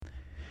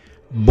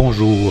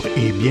Bonjour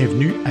et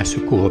bienvenue à ce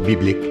cours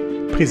biblique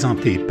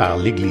présenté par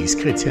l'Église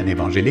chrétienne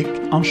évangélique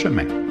En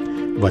Chemin.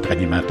 Votre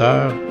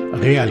animateur,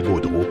 Réal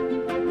Gaudreau,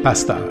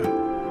 pasteur.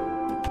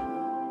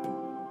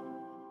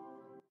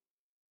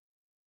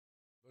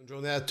 Bonne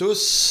journée à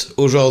tous.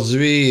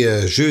 Aujourd'hui,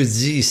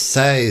 jeudi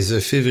 16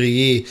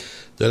 février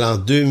de l'an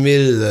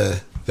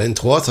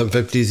 2023, ça me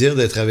fait plaisir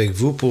d'être avec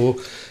vous pour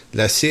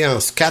la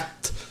séance 4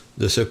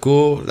 de ce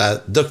cours,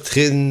 la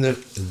doctrine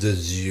de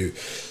Dieu.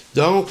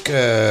 Donc,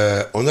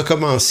 on a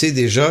commencé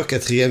déjà,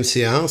 4e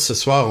séance. Ce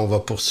soir, on va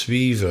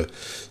poursuivre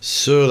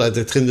sur la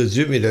doctrine de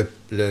Dieu, mais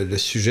le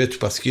sujet tout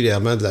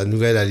particulièrement de la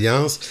Nouvelle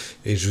Alliance.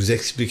 Et je vous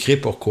expliquerai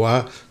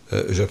pourquoi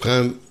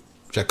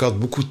j'accorde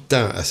beaucoup de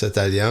temps à cette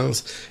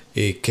alliance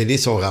et quel est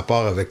son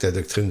rapport avec la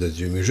doctrine de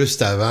Dieu. Mais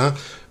juste avant,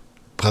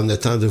 prendre le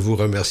temps de vous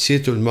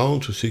remercier tout le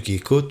monde, tous ceux qui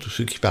écoutent, tous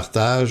ceux qui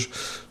partagent,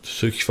 tous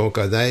ceux qui font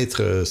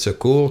connaître ce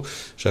cours.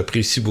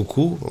 J'apprécie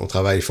beaucoup. On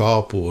travaille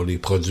fort pour les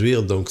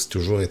produire, donc c'est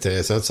toujours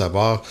intéressant de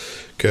savoir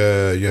qu'il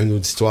y a un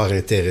auditoire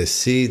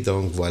intéressé.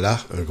 Donc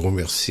voilà, un gros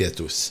merci à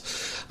tous.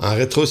 En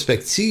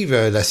rétrospective,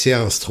 la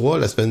séance 3,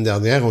 la semaine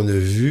dernière, on a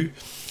vu...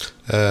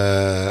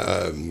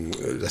 la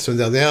semaine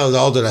dernière,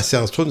 lors de la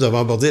séance 3, nous avons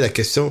abordé la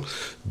question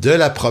de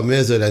la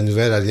promesse de la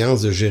Nouvelle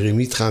Alliance de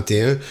Jérémie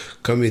 31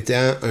 comme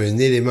étant un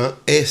élément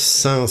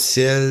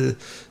essentiel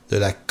de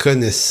la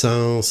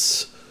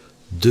connaissance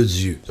de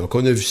Dieu. Donc,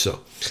 on a vu ça.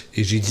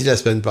 Et j'ai dit la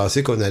semaine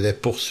passée qu'on allait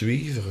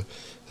poursuivre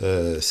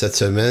cette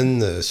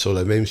semaine sur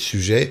le même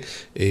sujet.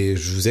 Et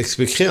je vous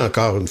expliquerai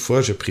encore une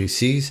fois, je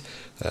précise,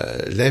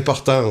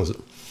 l'importance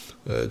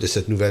de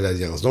cette nouvelle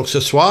alliance. Donc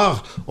ce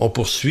soir, on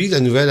poursuit la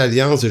nouvelle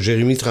alliance de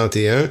Jérémie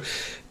 31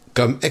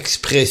 comme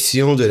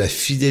expression de la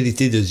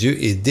fidélité de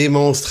Dieu et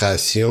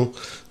démonstration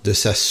de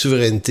sa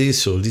souveraineté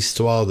sur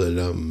l'histoire de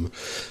l'homme.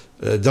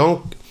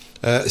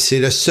 C'est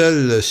le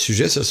seul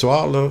sujet ce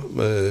soir, là,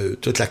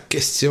 toute la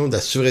question de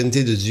la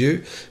souveraineté de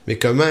Dieu, mais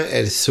comment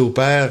elle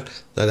s'opère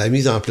dans la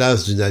mise en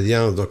place d'une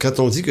alliance. Donc quand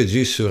on dit que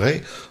Dieu est souverain,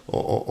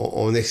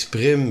 on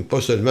exprime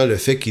pas seulement le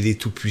fait qu'il est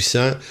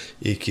tout-puissant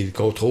et qu'il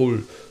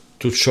contrôle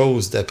toute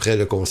chose d'après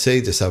le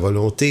conseil de sa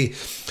volonté.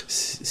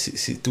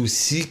 C'est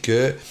aussi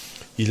que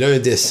il a un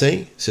dessein.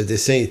 Ce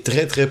dessein est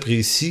très, très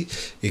précis.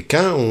 Et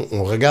quand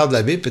on regarde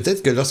la Bible,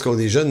 peut-être que lorsqu'on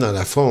est jeune dans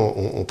la foi,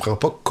 on ne prend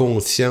pas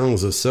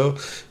conscience de ça,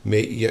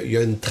 mais il y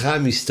a une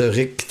trame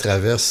historique qui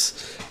traverse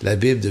la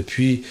Bible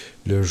depuis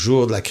le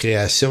jour de la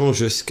création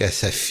jusqu'à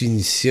sa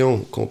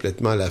finition,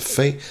 complètement à la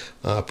fin,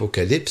 en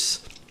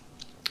Apocalypse.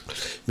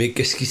 Mais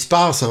qu'est-ce qui se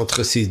passe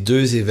entre ces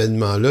deux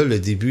événements-là, le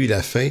début et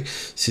la fin?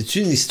 C'est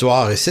une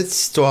histoire. Et cette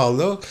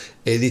histoire-là,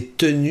 elle est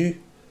tenue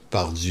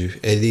par Dieu.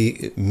 Elle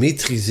est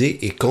maîtrisée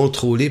et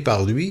contrôlée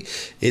par lui.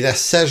 Et la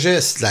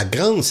sagesse, la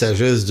grande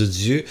sagesse de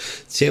Dieu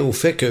tient au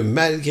fait que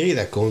malgré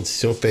la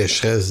condition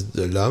pécheresse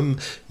de l'homme,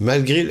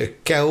 malgré le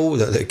chaos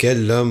dans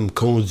lequel l'homme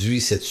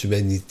conduit cette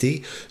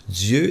humanité,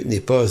 Dieu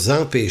n'est pas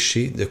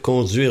empêché de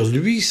conduire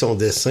lui son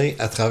dessein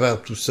à travers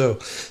tout ça.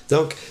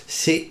 Donc,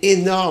 c'est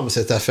énorme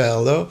cette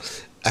affaire-là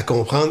à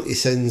comprendre, et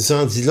ça nous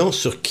en dit long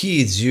sur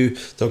qui est Dieu.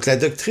 Donc la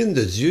doctrine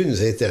de Dieu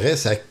nous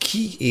intéresse à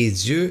qui est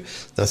Dieu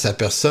dans sa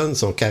personne,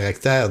 son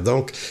caractère.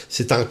 Donc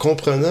c'est en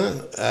comprenant,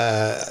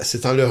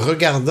 c'est en le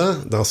regardant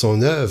dans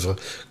son œuvre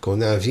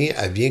qu'on en vient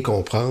à bien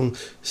comprendre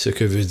ce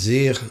que veut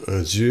dire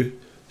un Dieu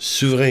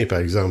souverain, par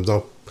exemple.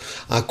 Donc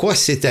en quoi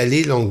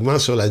s'étaler longuement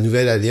sur la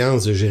nouvelle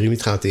alliance de Jérémie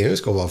 31,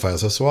 ce qu'on va faire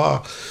ce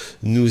soir,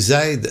 nous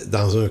aide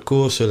dans un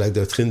cours sur la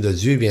doctrine de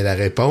Dieu? Eh bien la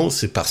réponse,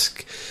 c'est parce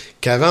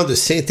qu'avant de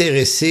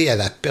s'intéresser à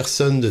la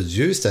personne de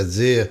Dieu,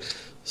 c'est-à-dire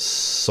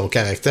son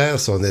caractère,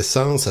 son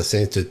essence, sa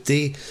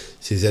sainteté,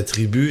 ses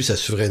attributs, sa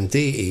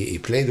souveraineté et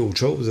plein d'autres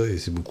choses, hein, et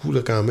c'est beaucoup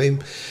là quand même,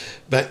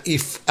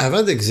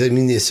 avant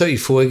d'examiner ça, il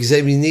faut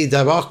examiner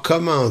d'abord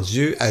comment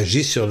Dieu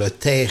agit sur le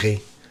terrain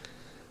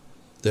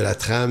de la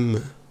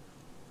trame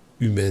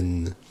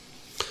humaine.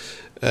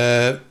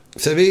 Vous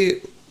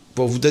savez,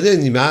 pour vous donner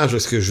une image de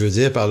ce que je veux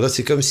dire par là,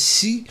 c'est comme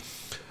si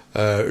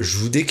je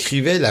vous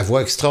décrivais la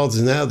voix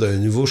extraordinaire d'un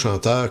nouveau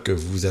chanteur que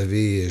vous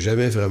avez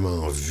jamais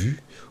vraiment vu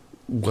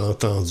ou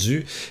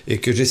entendu et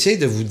que j'essayais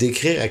de vous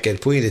décrire à quel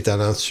point il est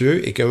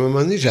talentueux et qu'à un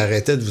moment donné,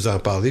 j'arrêtais de vous en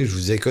parler. Je vous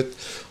disais, écoute,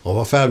 on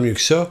va faire mieux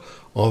que ça,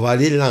 on va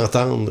aller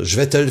l'entendre. Je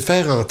vais te le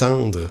faire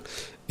entendre.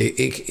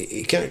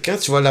 Et quand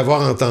tu vas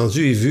l'avoir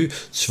entendu et vu,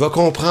 tu vas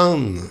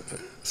comprendre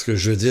ce que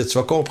je veux dire. Tu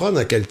vas comprendre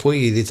à quel point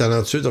il est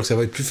talentueux, donc ça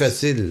va être plus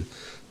facile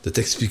de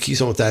t'expliquer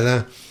son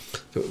talent.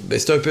 Ben,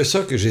 c'est un peu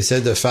ça que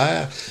j'essaie de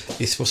faire,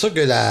 et c'est pour ça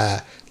que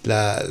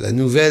la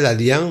nouvelle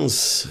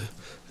alliance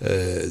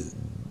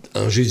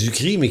en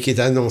Jésus-Christ, mais qui est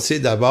annoncée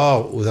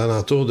d'abord aux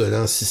alentours de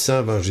l'an 600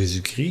 avant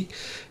Jésus-Christ,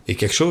 est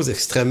quelque chose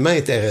d'extrêmement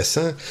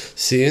intéressant.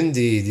 C'est une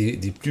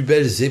des plus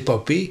belles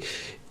épopées,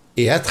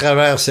 et à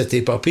travers cette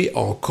épopée,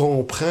 on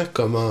comprend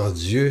comment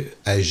Dieu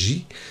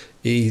agit,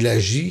 et il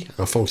agit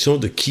en fonction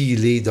de qui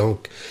il est.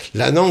 Donc,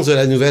 l'annonce de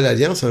la Nouvelle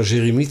Alliance en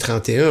Jérémie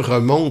 31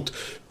 remonte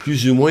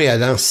plus ou moins à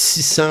l'an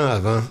 600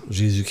 avant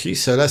Jésus-Christ.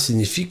 Cela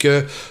signifie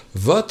que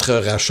votre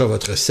rachat,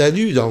 votre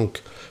salut,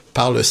 donc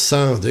par le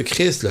sang de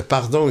Christ, le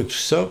pardon et tout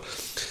ça,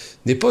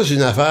 n'est pas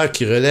une affaire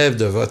qui relève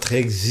de votre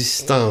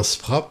existence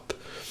propre,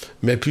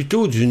 mais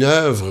plutôt d'une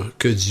œuvre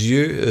que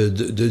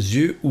de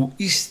Dieu où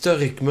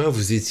historiquement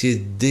vous étiez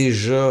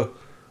déjà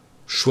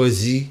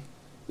choisi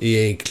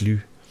et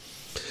inclus.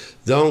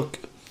 Donc,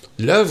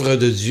 l'œuvre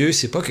de Dieu,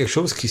 c'est pas quelque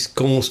chose qui se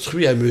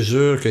construit à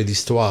mesure que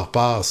l'histoire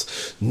passe.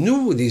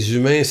 Nous, les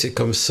humains, c'est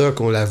comme ça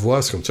qu'on la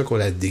voit, c'est comme ça qu'on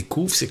la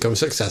découvre, c'est comme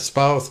ça que ça se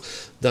passe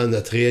dans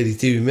notre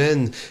réalité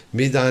humaine.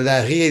 Mais dans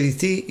la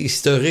réalité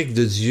historique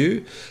de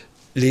Dieu,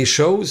 les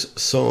choses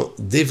sont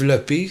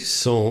développées,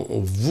 sont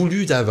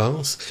voulues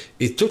d'avance,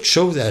 et toute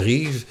chose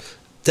arrive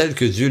tel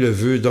que Dieu le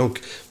veut. Donc,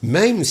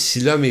 même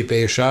si l'homme est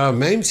pécheur,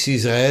 même si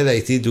Israël a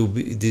été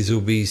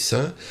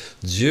désobéissant,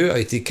 Dieu a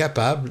été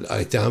capable,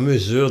 a été en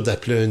mesure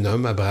d'appeler un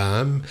homme,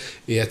 Abraham,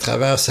 et à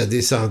travers sa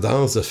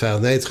descendance, de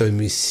faire naître un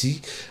Messie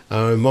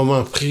à un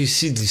moment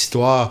précis de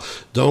l'histoire.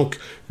 Donc,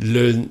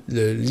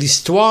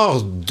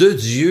 l'histoire de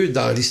Dieu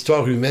dans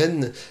l'histoire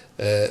humaine,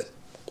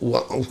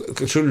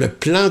 le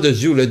plan de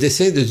Dieu ou le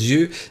dessein de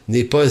Dieu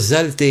n'est pas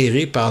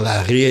altéré par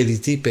la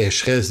réalité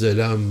pécheresse de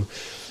l'homme.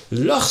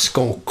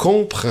 Lorsqu'on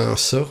comprend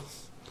ça,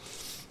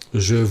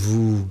 je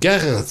vous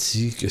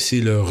garantis que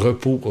c'est le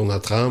repos pour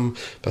notre âme,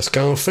 parce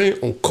qu'enfin,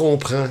 on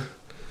comprend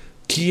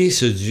qui est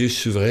ce Dieu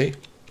souverain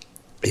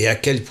et à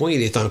quel point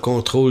il est en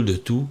contrôle de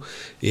tout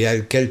et à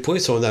quel point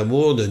son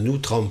amour ne nous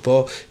trompe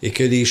pas et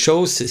que les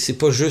choses, c'est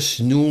pas juste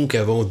nous qui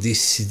avons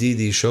décidé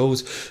des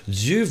choses.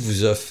 Dieu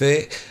vous a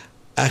fait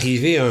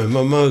arriver à un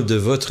moment de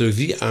votre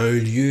vie à un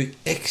lieu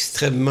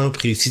extrêmement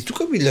précis, tout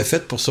comme il l'a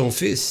fait pour son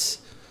Fils.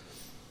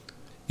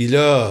 Il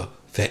a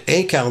fait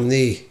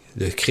incarner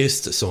le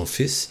Christ, son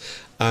Fils,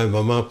 à un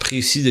moment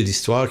précis de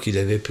l'histoire qu'il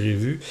avait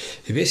prévu.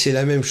 Eh bien, c'est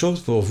la même chose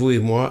pour vous et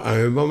moi. À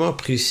un moment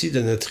précis de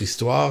notre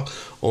histoire,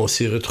 on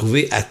s'est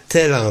retrouvés à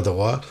tel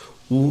endroit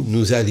où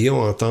nous allions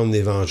entendre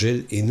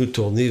l'Évangile et nous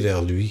tourner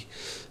vers lui.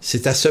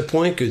 C'est à ce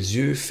point que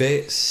Dieu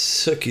fait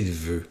ce qu'il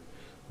veut.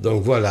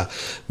 Donc voilà.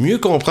 Mieux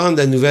comprendre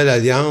la nouvelle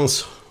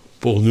alliance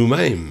pour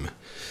nous-mêmes,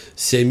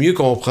 c'est mieux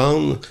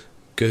comprendre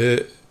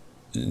que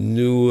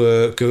nous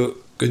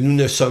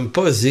ne sommes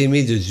pas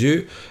aimés de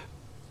Dieu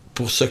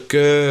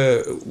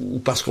ou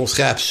parce qu'on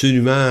serait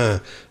absolument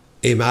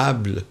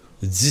aimable,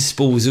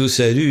 disposé au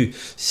salut.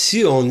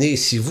 Si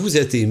vous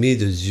êtes aimé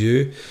de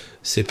Dieu,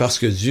 c'est parce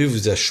que Dieu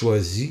vous a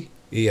choisi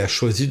et a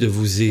choisi de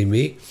vous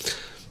aimer.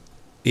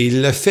 Et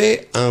il l'a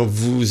fait en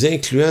vous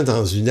incluant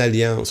dans une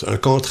alliance, un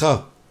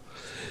contrat,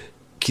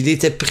 qu'il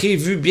était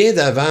prévu bien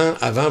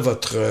avant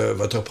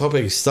votre propre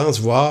existence,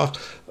 voire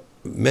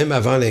même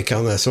avant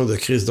l'incarnation de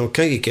Christ. Donc,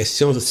 quand il est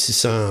question de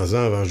 600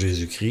 ans avant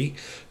Jésus-Christ,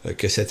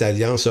 que cette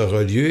alliance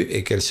aura lieu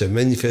et qu'elle se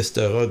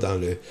manifestera dans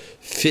le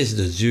Fils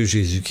de Dieu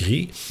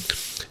Jésus-Christ,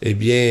 eh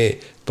bien,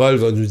 Paul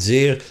va nous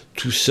dire,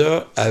 tout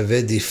ça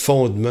avait des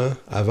fondements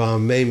avant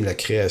même la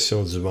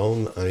création du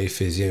monde, en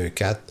Éphésiens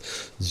 1,4.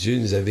 Dieu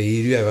nous avait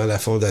élus avant la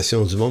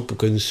fondation du monde pour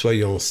que nous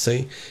soyons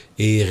saints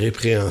et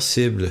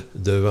irrépréhensibles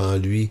devant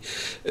lui.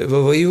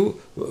 Voyez-vous,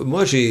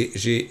 moi,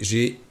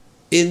 j'ai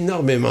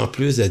énormément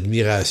plus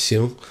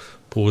d'admiration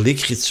pour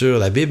l'Écriture,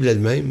 la Bible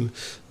elle-même,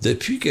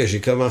 depuis que j'ai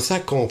commencé à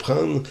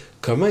comprendre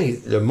comment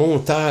le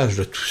montage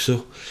de tout ça.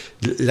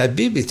 La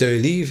Bible est un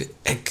livre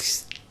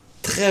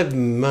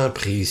extrêmement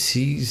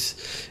précis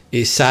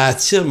et ça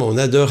attire mon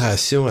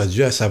adoration à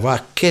Dieu, à savoir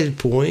à quel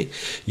point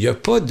il n'y a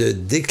pas de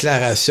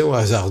déclaration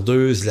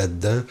hasardeuse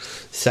là-dedans.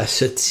 Ça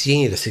se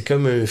tient, là. C'est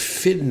comme un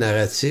fil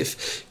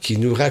narratif qui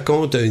nous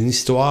raconte une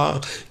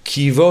histoire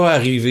qui va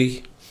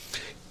arriver.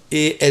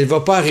 Et elle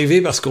va pas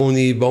arriver parce qu'on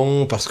est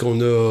bon, parce qu'on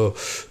a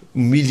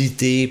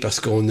milité, parce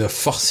qu'on a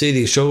forcé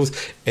les choses.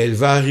 Elle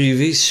va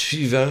arriver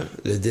suivant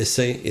le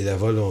dessein et la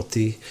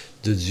volonté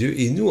de Dieu.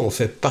 Et nous, on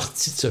fait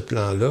partie de ce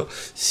plan-là.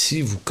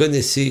 Si vous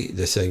connaissez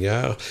le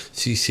Seigneur,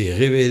 s'il s'est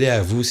révélé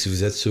à vous, si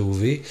vous êtes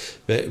sauvés,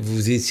 ben,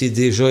 vous étiez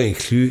déjà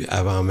inclus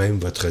avant même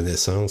votre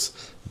naissance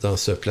dans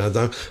ce plan.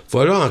 Donc,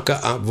 voilà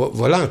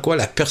en quoi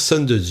la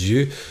personne de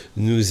Dieu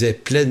nous est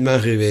pleinement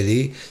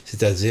révélée,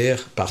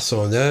 c'est-à-dire par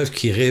son œuvre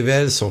qui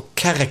révèle son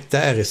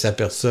caractère et sa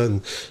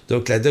personne.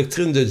 Donc, la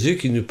doctrine de Dieu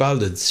qui nous parle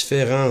de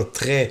différents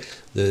traits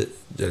de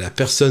la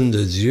personne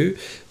de Dieu,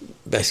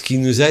 ben, ce qui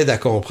nous aide à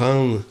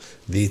comprendre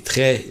les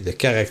traits, le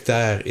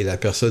caractère et la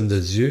personne de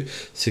Dieu,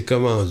 c'est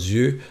comment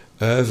Dieu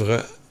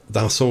œuvre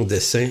dans son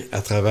dessein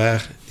à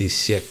travers les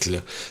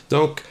siècles.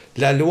 Donc,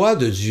 la loi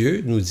de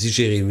Dieu, nous dit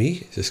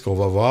Jérémie, c'est ce qu'on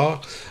va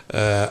voir,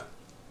 a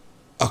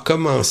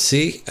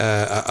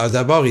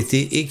d'abord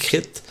été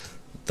écrite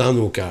dans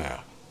nos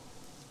cœurs.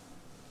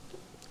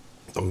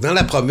 Donc, dans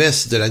la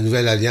promesse de la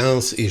Nouvelle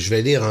Alliance, et je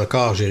vais lire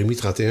encore Jérémie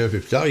 31 un peu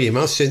plus tard, il est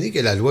mentionné que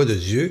la loi de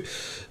Dieu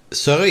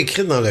sera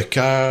écrite dans le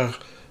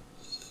cœur,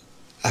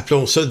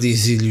 appelons ça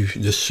des élus,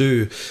 de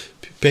ceux,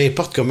 peu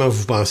importe comment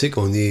vous pensez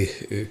qu'on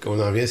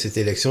en vient à cette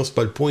élection, c'est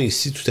pas le point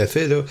ici tout à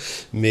fait, là,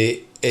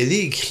 mais elle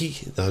est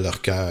écrite dans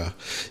leur cœur.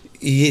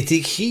 Il est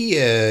écrit,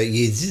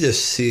 il est dit de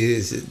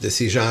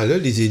ces gens-là,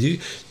 les élus,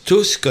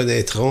 tous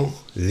connaîtront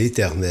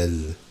l'Éternel.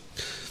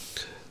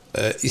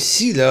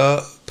 Ici,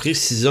 là,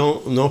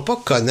 précisons, non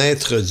pas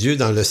connaître Dieu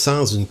dans le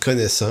sens d'une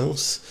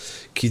connaissance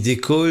qui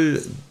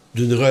découle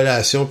d'une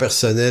relation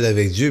personnelle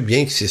avec Dieu,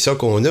 bien que c'est ça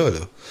qu'on a,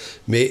 là.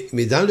 Mais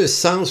dans le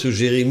sens où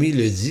Jérémie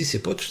le dit, c'est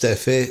pas tout à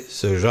fait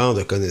ce genre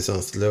de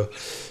connaissance-là.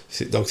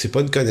 Donc, c'est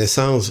pas une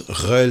connaissance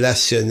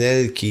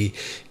relationnelle qui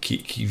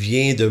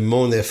vient de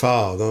mon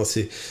effort. Donc,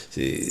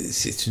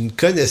 c'est une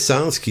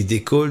connaissance qui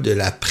découle de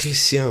la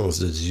préscience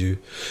de Dieu.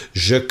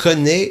 Je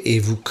connais et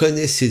vous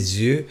connaissez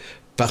Dieu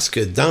parce que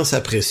dans sa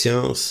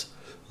préscience,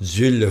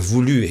 Dieu l'a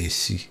voulu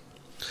ainsi.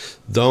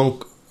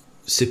 Donc,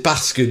 c'est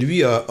parce que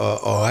lui a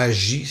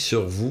agi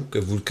sur vous que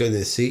vous le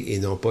connaissez et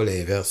non pas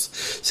l'inverse.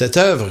 Cette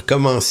œuvre,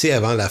 commencée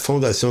avant la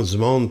fondation du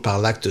monde par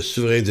l'acte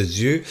souverain de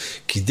Dieu,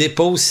 qui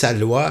dépose sa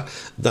loi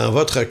dans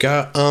votre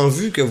cœur en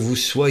vue que vous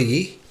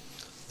soyez,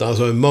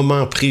 dans un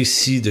moment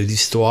précis de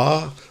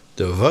l'histoire,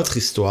 de votre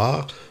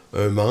histoire,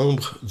 un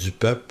membre du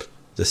peuple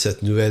de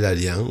cette nouvelle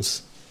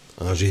alliance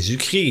en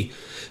Jésus-Christ.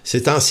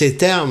 C'est en ces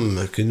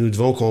termes que nous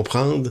devons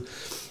comprendre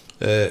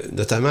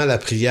notamment la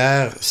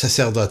prière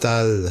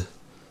sacerdotale.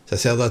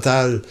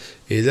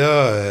 Et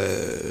là,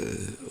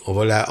 on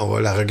va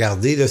la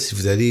regarder, là, si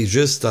vous allez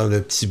juste dans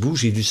le petit bout.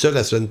 J'ai lu ça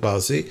la semaine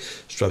passée.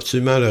 Je dois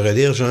absolument le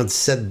relire. Jean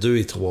 17, 2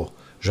 et 3.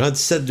 Jean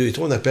 17, 2 et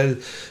 3, on appelle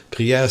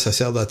prière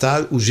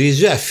sacerdotale, où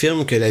Jésus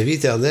affirme que la vie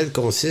éternelle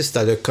consiste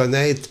à le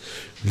connaître,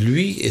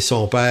 lui et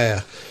son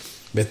Père.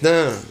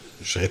 Maintenant,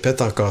 je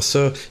répète encore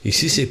ça,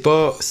 ici, c'est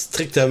pas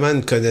strictement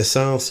une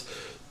connaissance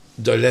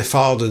de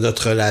l'effort de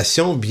notre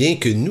relation, bien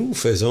que nous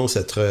faisons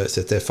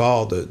cet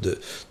effort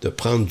de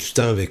prendre du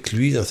temps avec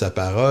lui dans sa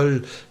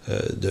parole,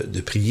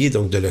 de prier,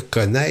 donc de le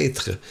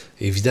connaître,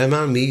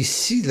 évidemment. Mais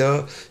ici,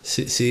 là,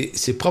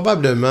 c'est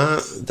probablement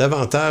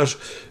davantage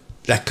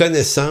la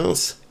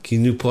connaissance qui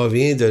nous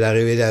provient de la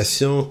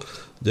révélation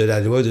de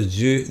la loi de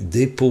Dieu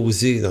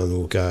déposée dans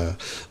nos cœurs.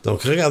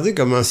 Donc, regardez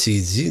comment c'est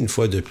dit, une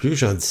fois de plus,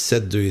 Jean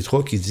 17, 2 et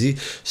 3, qui dit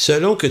 «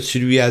 Selon que tu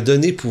lui as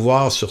donné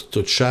pouvoir sur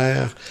toute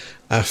chair,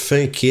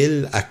 afin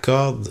qu'il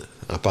accorde,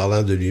 en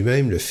parlant de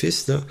lui-même, le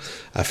Fils, là,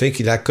 afin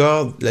qu'il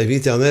accorde la vie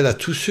éternelle à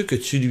tous ceux que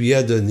tu lui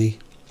as donnés. »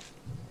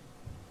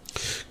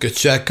 Que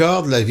tu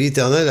accordes la vie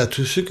éternelle à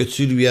tous ceux que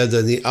tu lui as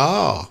donnés.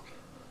 Or,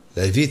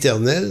 la vie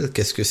éternelle,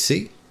 qu'est-ce que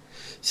c'est?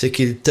 C'est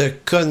qu'ils te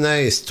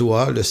connaissent,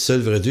 toi, le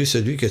seul vrai Dieu,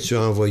 celui que tu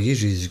as envoyé,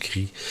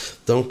 Jésus-Christ.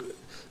 Donc,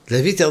 la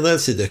vie éternelle,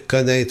 c'est de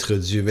connaître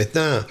Dieu.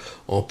 Maintenant,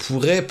 on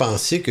pourrait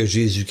penser que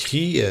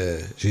Jésus-Christ,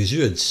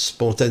 Jésus a dit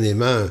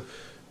spontanément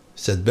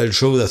cette belle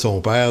chose à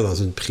son Père dans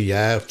une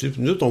prière.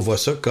 Nous, on voit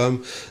ça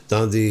comme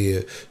dans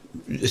une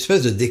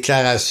espèce de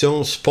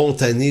déclaration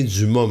spontanée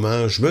du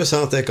moment. Je me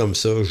sentais comme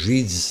ça,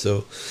 j'ai dit ça.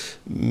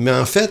 Mais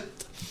en fait,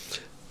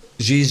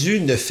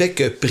 Jésus ne fait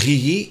que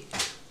prier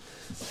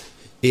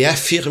et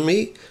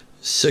affirmer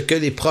ce que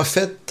les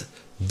prophètes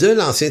de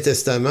l'Ancien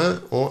Testament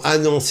ont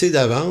annoncé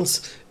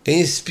d'avance,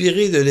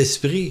 inspiré de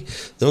l'Esprit.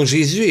 Donc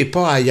Jésus n'est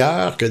pas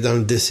ailleurs que dans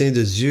le dessein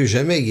de Dieu,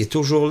 jamais, il est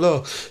toujours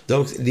là.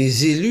 Donc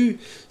les élus,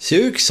 c'est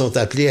eux qui sont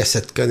appelés à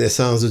cette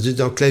connaissance de Dieu.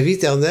 Donc la vie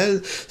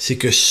éternelle, c'est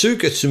que ceux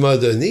que tu m'as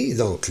donnés,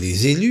 donc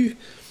les élus,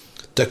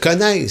 te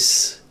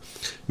connaissent.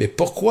 Mais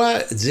pourquoi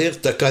dire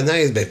te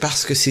connaissent? Ben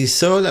parce que c'est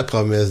ça la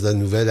promesse de la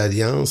nouvelle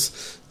alliance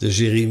de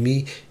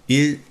Jérémie.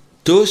 Ils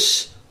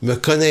tous me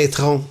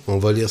connaîtront. On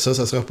va lire ça,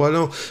 ça sera pas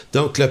long.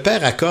 Donc, le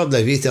Père accorde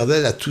la vie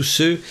éternelle à tous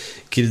ceux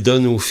qu'il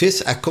donne au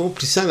Fils,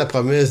 accomplissant la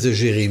promesse de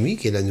Jérémie,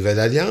 qui est la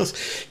nouvelle alliance,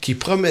 qui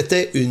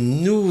promettait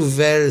une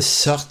nouvelle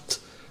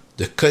sorte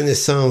de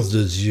connaissance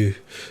de Dieu.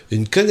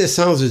 Une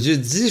connaissance de Dieu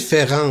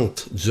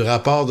différente du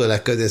rapport de la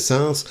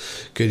connaissance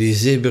que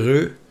les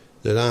Hébreux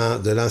de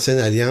l'Ancienne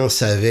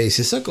Alliance avaient. Et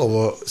c'est ça qu'on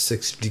va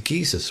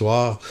s'expliquer ce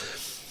soir.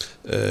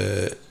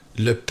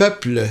 Le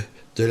peuple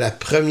de la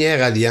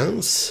première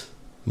alliance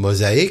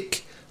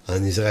mosaïque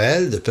en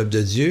Israël, le peuple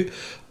de Dieu,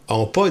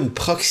 n'ont pas une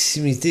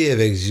proximité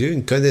avec Dieu,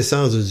 une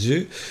connaissance de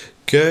Dieu,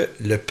 que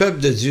le peuple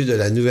de Dieu de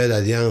la Nouvelle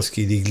Alliance,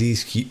 qui est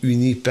l'Église qui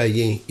unit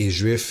païens et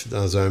juifs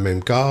dans un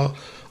même corps,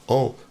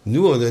 ont.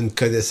 Nous, on a une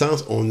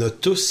connaissance, on a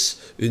tous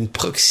une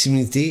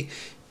proximité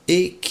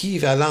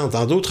équivalente.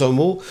 En d'autres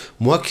mots,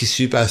 moi qui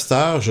suis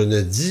pasteur, je ne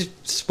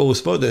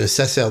dispose pas d'un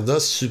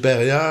sacerdoce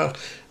supérieur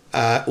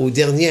au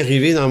dernier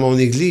arrivé dans mon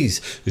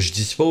Église. Je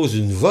dispose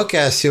d'une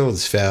vocation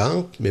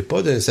différente, mais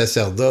pas d'un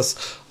sacerdoce.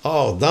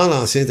 Or, dans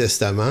l'Ancien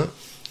Testament,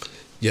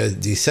 il y a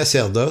des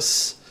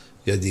sacerdoces,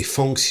 il y a des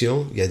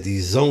fonctions, il y a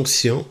des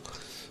onctions,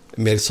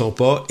 mais elles ne sont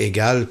pas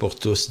égales pour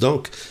tous.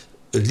 Donc,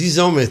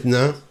 lisons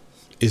maintenant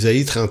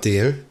Ésaïe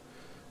 31,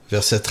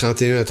 versets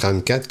 31 à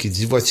 34, qui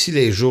dit « Voici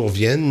les jours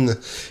viennent »,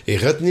 et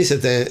retenez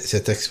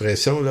cette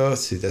expression-là,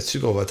 c'est là-dessus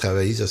qu'on va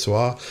travailler ce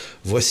soir,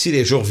 « Voici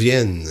les jours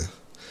viennent ».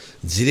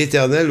 Dit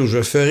l'Éternel, où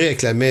je ferai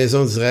avec la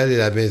maison d'Israël et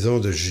la maison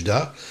de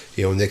Juda.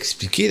 Et on a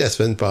expliqué la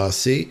semaine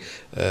passée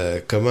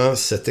comment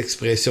cette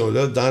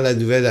expression-là, dans la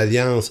Nouvelle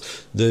Alliance,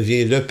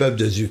 devient le peuple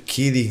de Dieu,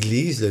 qui est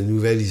l'Église, le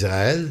nouvel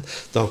Israël.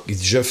 Donc, il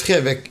dit, je ferai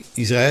avec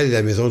Israël et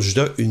la maison de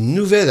Juda une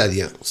nouvelle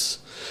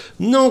alliance.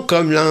 Non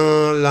comme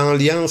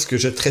l'alliance que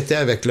je traitais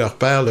avec leur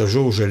père le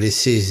jour où je les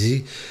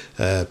saisis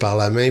par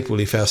la main pour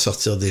les faire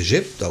sortir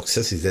d'Égypte. Donc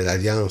ça, c'était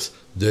l'alliance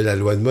de la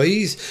loi de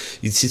Moïse.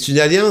 Il dit, c'est une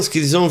alliance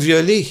qu'ils ont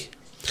violée.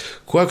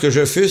 Quoique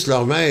je fusse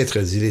leur maître,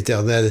 dit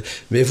l'Éternel,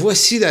 mais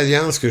voici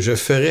l'alliance que je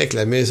ferai avec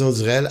la maison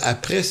d'Israël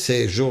après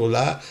ces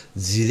jours-là,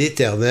 dit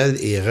l'Éternel.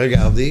 Et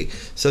regardez,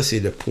 ça c'est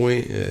le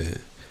point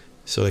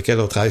sur lequel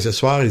on travaille ce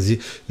soir. Il dit,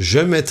 je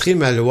mettrai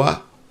ma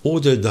loi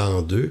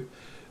au-dedans d'eux,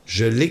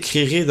 je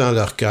l'écrirai dans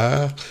leur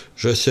cœur,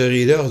 je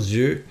serai leur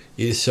Dieu,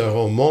 ils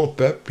seront mon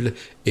peuple.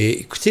 Et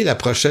écoutez la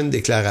prochaine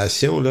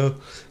déclaration, là,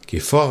 qui est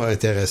fort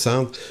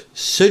intéressante.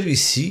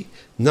 Celui-ci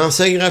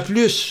n'enseignera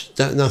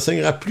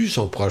plus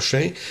son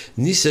prochain,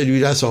 ni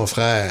celui-là son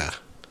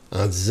frère,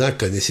 en disant,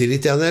 connaissez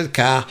l'Éternel,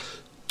 car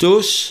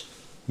tous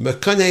me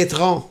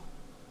connaîtront.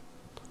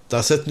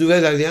 Dans cette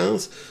nouvelle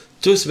alliance,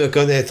 tous me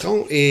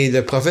connaîtront. Et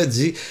le prophète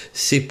dit,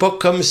 c'est pas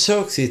comme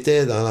ça que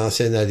c'était dans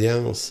l'ancienne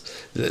alliance.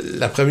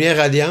 La première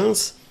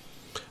alliance,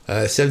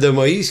 celle de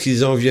Moïse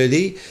qu'ils ont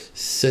violée,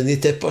 ce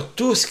n'était pas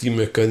tous qui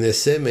me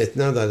connaissaient.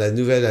 Maintenant, dans la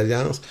nouvelle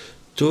alliance,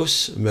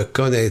 tous me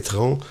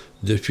connaîtront,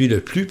 depuis le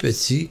plus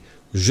petit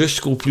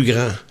jusqu'au plus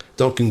grand.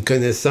 Donc, une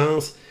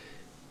connaissance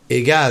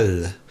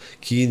égale,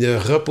 qui ne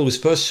repose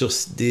pas sur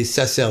des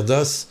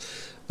sacerdoces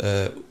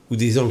ou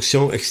des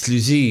onctions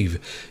exclusives.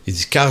 Il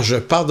dit, car je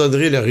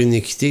pardonnerai leur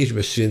iniquité, je ne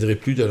me souviendrai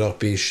plus de leurs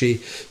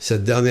péchés.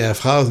 Cette dernière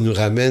phrase nous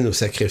ramène au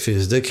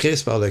sacrifice de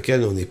Christ par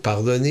lequel on est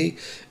pardonné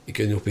et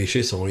que nos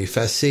péchés sont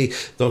effacés.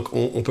 Donc,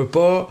 on ne peut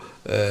pas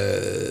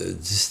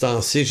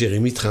distancer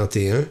Jérémie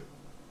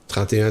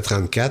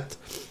 31-34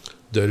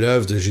 de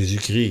l'œuvre de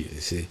Jésus-Christ.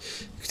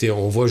 Écoutez,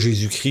 on voit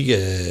Jésus-Christ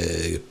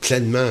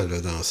pleinement là,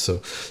 dans ça.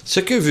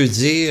 Que veut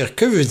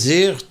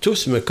dire,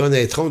 tous me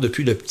connaîtront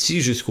depuis le petit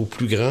jusqu'au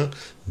plus grand,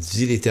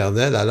 dit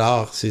l'Éternel.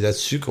 Alors, c'est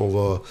là-dessus qu'on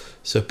va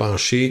se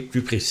pencher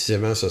plus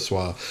précisément ce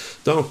soir.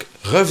 Donc,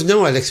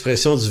 revenons à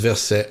l'expression du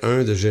verset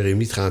 1 de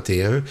Jérémie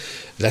 31.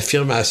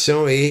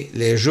 L'affirmation est «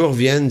 Les jours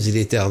viennent, dit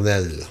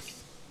l'Éternel ».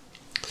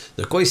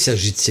 De quoi il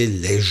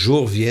s'agit-il? Les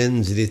jours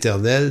viennent, dit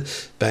l'Éternel.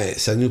 Ben,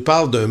 ça nous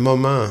parle d'un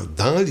moment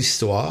dans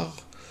l'histoire,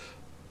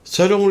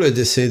 selon le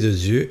dessein de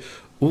Dieu,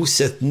 où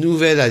cette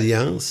nouvelle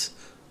alliance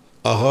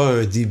aura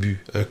un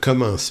début, un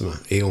commencement.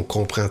 Et on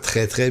comprend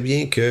très très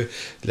bien que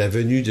la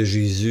venue de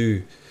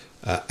Jésus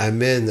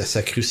amène à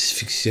sa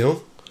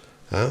crucifixion,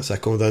 sa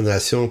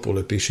condamnation pour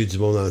le péché du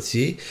monde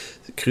entier.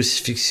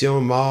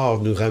 Crucifixion,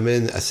 mort nous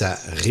ramène à sa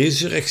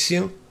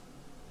résurrection.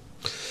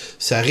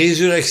 Sa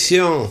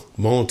résurrection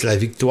montre la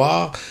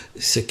victoire,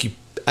 ce qui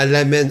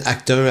l'amène,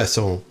 acte 1, à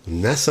son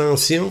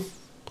ascension,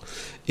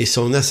 et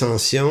son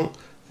ascension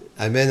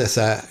amène à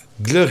sa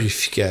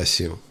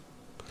glorification.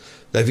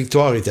 La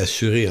victoire est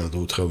assurée, en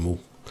d'autres mots.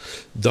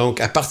 Donc,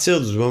 à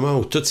partir du moment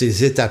où toutes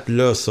ces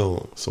étapes-là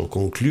sont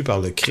conclues par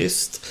le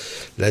Christ,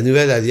 la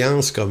nouvelle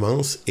alliance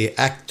commence, et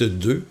acte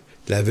 2,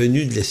 la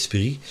venue de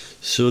l'Esprit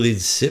sur les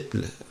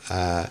disciples,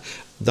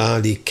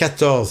 dans les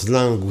 14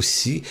 langues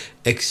aussi,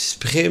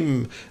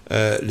 exprime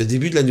le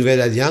début de la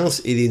nouvelle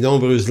alliance, et les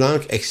nombreuses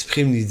langues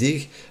expriment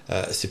l'idée,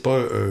 c'est pas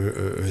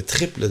un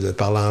triple de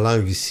parler en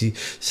langue ici,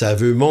 ça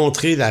veut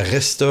montrer la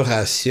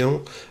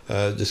restauration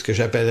de ce que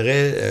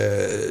j'appellerais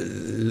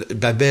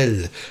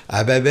Babel.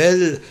 À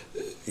Babel,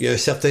 il y a un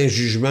certain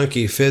jugement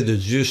qui est fait de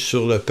Dieu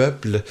sur le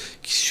peuple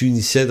qui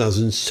s'unissait dans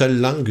une seule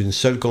langue, une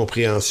seule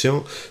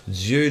compréhension.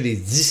 Dieu les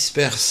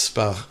disperse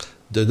par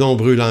de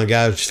nombreux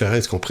langages différents, ils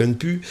ne se comprennent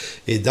plus.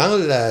 Et dans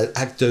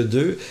l'acte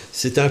 2,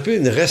 c'est un peu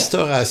une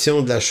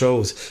restauration de la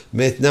chose.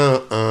 Maintenant,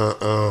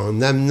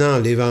 en amenant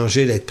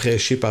l'Évangile à être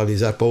prêché par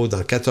les apôtres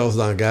dans 14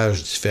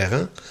 langages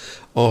différents,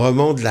 on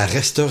remonte la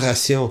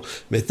restauration.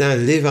 Maintenant,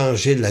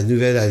 l'Évangile, la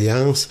Nouvelle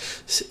Alliance,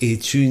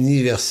 est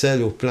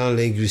universelle au plan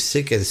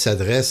linguistique. Elle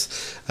s'adresse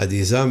à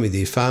des hommes et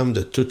des femmes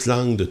de toute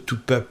langue, de tout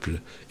peuple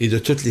et de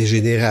toutes les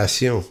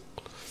générations.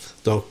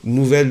 Donc,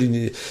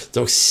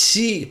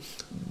 si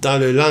dans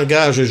le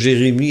langage de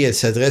Jérémie, elle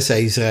s'adresse à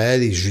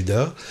Israël et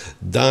Juda,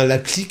 dans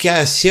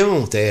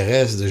l'application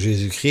terrestre de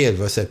Jésus-Christ, elle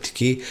va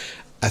s'appliquer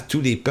à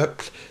tous les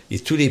peuples, et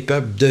tous les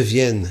peuples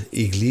deviennent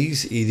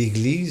Église, et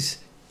l'Église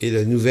est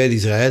le nouvel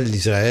Israël,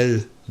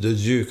 l'Israël de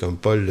Dieu, comme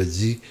Paul le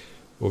dit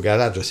aux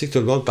Galates. Je sais que tout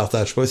le monde ne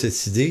partage pas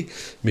cette idée,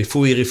 mais il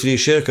faut y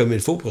réfléchir comme il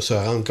faut pour se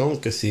rendre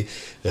compte que c'est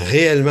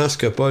réellement ce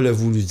que Paul a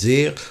voulu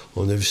dire.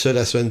 On a vu ça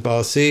la semaine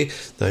passée,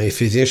 dans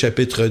Éphésiens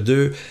chapitre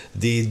 2,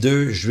 des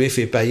deux, Juifs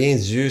et païens,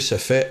 Dieu se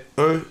fait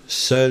un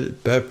seul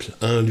peuple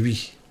en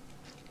lui.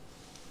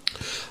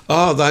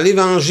 Or, dans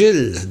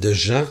l'Évangile de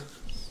Jean,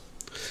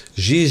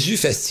 Jésus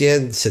fait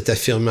cette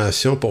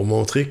affirmation pour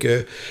montrer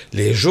que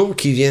les jours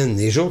qui viennent,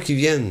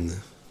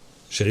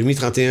 Jérémie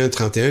 31,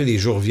 les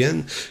jours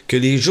viennent, que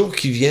les jours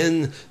qui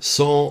viennent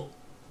sont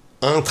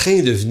en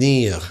train de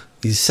venir.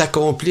 Ils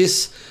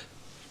s'accomplissent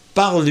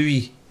par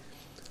lui.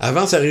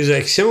 Avant sa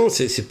résurrection,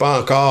 c'est pas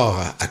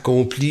encore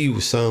accompli au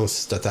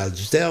sens total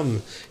du terme.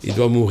 Il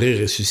doit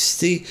mourir,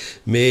 ressusciter.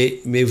 Mais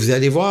vous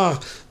allez voir,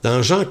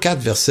 Dans Jean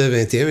 4, verset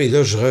 21, et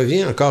là je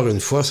reviens encore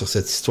une fois sur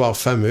cette histoire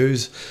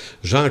fameuse,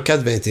 Jean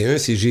 4, 21,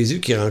 c'est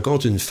Jésus qui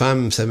rencontre une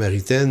femme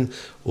samaritaine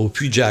au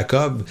puits de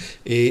Jacob,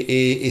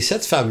 et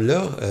cette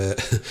femme-là,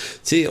 tu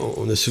sais,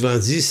 on a souvent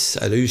dit,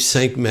 elle a eu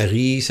 5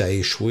 maris, ça a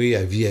échoué,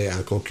 elle vit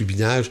en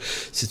concubinage,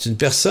 c'est une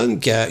personne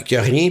qui a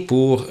rien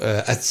pour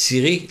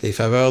attirer les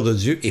faveurs de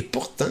Dieu, et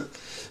pourtant,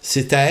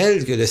 c'est à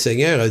elle que le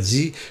Seigneur a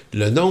dit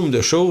le nombre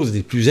de choses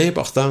les plus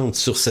importantes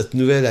sur cette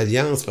nouvelle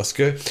alliance, parce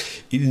que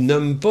il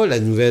nomme pas la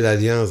nouvelle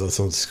alliance dans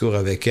son discours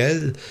avec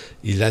elle,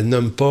 il la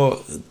nomme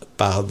pas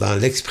dans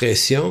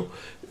l'expression,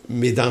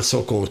 mais dans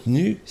son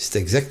contenu, c'est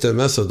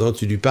exactement ce dont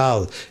il lui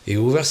parle. Et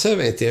au verset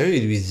 21,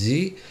 il lui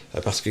dit,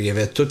 parce qu'il y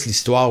avait toute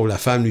l'histoire où la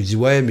femme lui dit «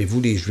 Ouais, mais vous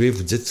les Juifs,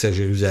 vous dites que c'est à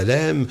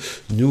Jérusalem,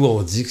 nous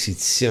on dit que c'est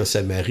ici en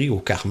Samarie, au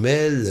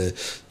Carmel,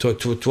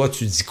 toi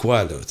tu dis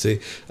quoi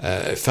là? »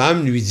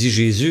 Femme, lui dit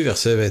Jésus,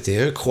 verset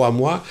 21, «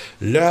 Crois-moi,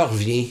 l'heure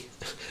vient. »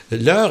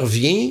 L'heure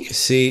vient,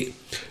 c'est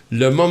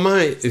le moment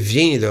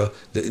vient là.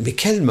 Mais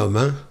quel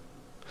moment?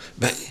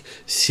 Ben,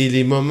 c'est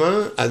les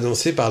moments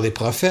annoncés par les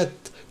prophètes.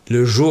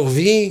 Le jour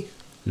vient,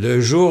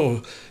 les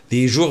jours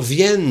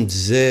viennent,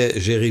 disait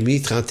Jérémie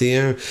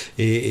 31.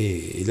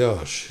 Et là,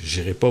 je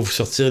n'irai pas vous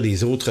sortir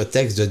les autres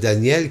textes de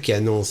Daniel qui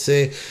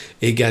annonçaient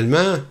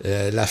également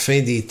la fin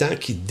des temps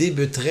qui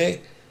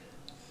débuterait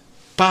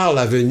par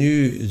la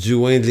venue du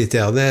oint de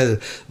l'Éternel.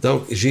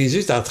 Donc, Jésus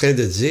est en train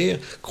de dire,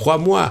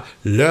 crois-moi,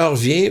 l'heure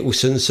vient où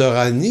ce ne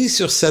sera ni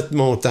sur cette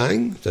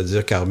montagne,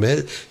 c'est-à-dire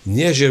Carmel,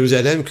 ni à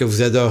Jérusalem que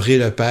vous adorerez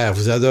le Père.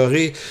 Vous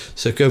adorez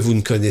ce que vous ne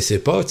connaissez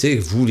pas, tu sais,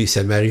 vous les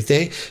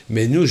Samaritains,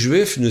 mais nous,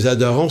 Juifs, nous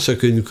adorons ce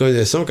que nous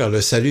connaissons car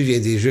le salut vient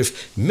des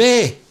Juifs.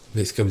 Mais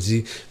c'est comme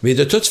dit, mais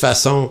de toute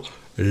façon,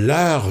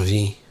 l'heure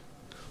vient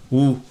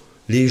où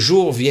les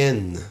jours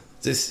viennent.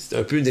 Tu sais, c'est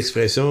un peu une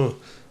expression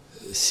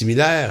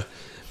similaire.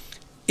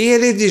 Et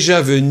elle est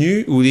déjà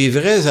venue où les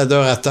vrais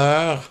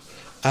adorateurs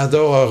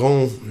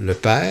adoreront le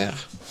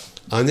Père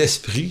en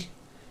esprit,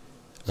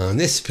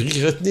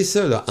 retenez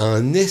ça, là,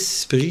 en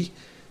esprit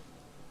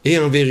et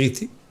en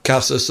vérité,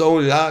 car ce sont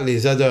là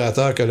les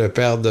adorateurs que le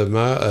Père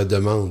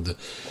demande.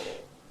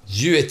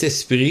 Dieu est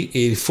esprit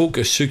et il faut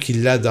que ceux qui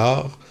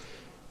l'adorent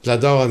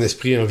en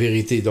esprit et en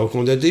vérité. Donc,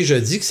 on a déjà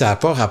dit que ça n'a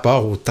pas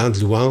rapport au temps de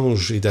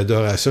louange et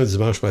d'adoration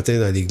dimanche matin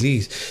dans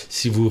l'Église.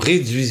 Si vous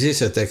réduisez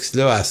ce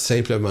texte-là à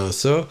simplement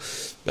ça,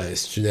 ben,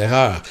 c'est une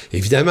erreur.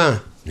 Évidemment,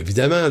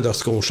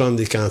 lorsqu'on chante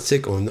des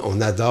cantiques,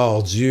 on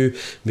adore Dieu,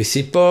 mais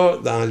c'est pas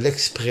dans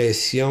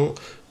l'expression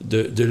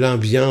de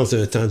l'ambiance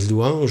d'un temps de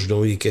louange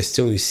dont il est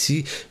question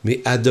ici,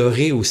 mais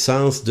adorer au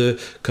sens de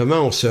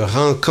comment on se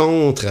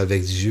rencontre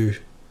avec Dieu.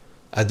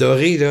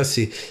 Adorer, là,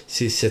 c'est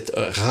cette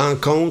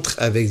rencontre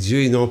avec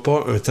Dieu et non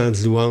pas un temps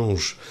de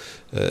louange.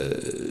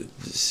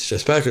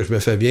 J'espère que je me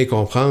fais bien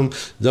comprendre.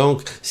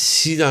 Donc,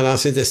 si dans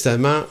l'Ancien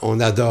Testament, on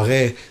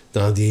adorait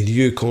dans des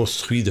lieux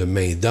construits de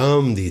mains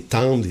d'hommes, des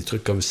temples, des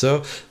trucs comme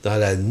ça, dans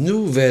la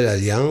Nouvelle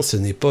Alliance, ce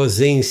n'est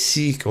pas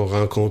ainsi qu'on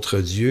rencontre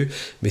Dieu,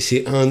 mais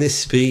c'est en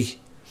esprit.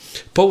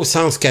 Pas au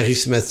sens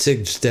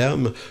charismatique du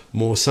terme,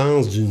 mais au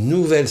sens d'une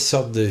nouvelle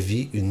sorte de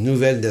vie, une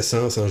nouvelle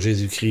naissance en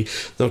Jésus-Christ.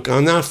 Donc,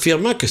 en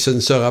affirmant que ce ne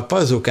sera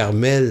pas au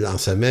Carmel, en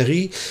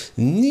Samarie,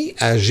 ni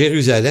à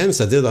Jérusalem,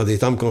 c'est-à-dire dans des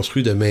temples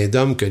construits de mains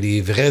d'hommes que les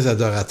vrais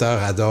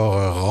adorateurs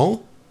adoreront,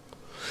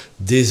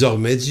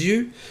 désormais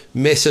Dieu,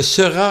 mais ce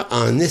sera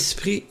en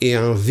esprit et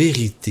en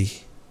vérité.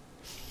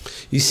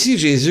 Ici,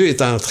 Jésus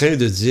est en train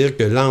de dire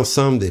que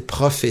l'ensemble des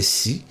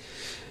prophéties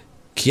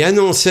qui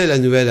annonçaient la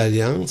nouvelle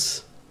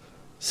alliance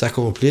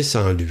s'accomplissent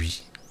en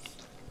lui.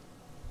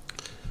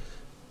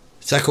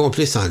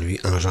 S'accomplissent en lui,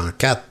 en Jean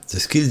 4, c'est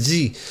ce qu'il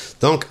dit.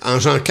 Donc, en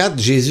Jean 4,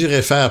 Jésus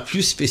réfère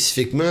plus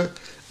spécifiquement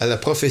à la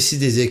prophétie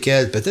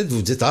d'Ézéchiel. Peut-être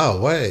vous dites, ah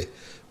ouais,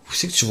 où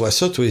c'est que tu vois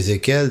ça, toi,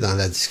 Ézéchiel, dans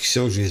la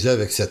discussion que Jésus a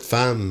avec cette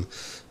femme?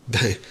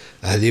 Ben,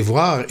 allez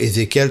voir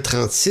Ézéchiel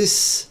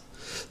 36.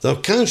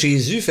 Donc, quand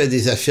Jésus fait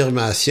des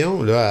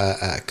affirmations,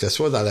 là, que ce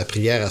soit dans la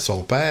prière à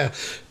son Père,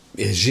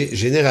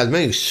 généralement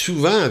et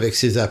souvent avec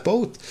ses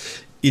apôtres,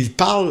 il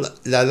parle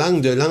la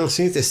langue de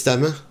l'Ancien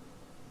Testament.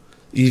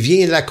 Il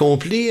vient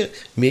l'accomplir,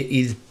 mais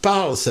il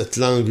parle cette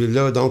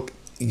langue-là. Donc,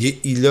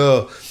 il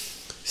a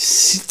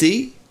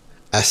cité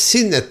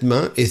assez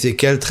nettement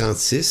Ézéchiel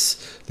 36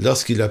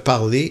 lorsqu'il a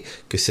parlé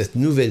que cette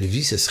nouvelle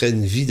vie, ce serait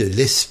une vie de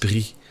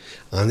l'esprit,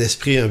 en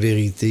esprit et en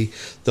vérité.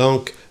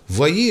 Donc,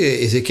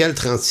 voyez Ézéchiel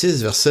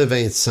 36, verset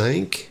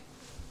 25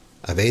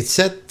 à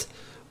 27,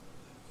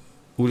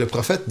 où le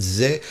prophète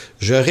disait «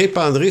 Je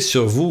répandrai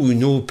sur vous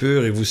une eau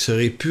pure et vous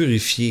serez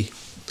purifiés. »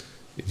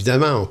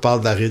 Évidemment, on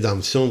parle de la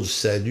rédemption, du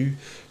salut,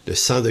 le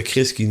sang de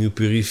Christ qui nous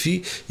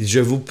purifie. Il dit «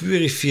 Je vous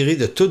purifierai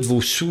de toutes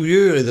vos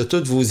souillures et de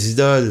toutes vos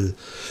idoles.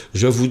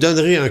 Je vous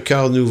donnerai un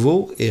cœur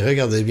nouveau, et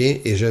regardez bien,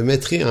 et je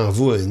mettrai en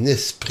vous un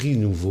esprit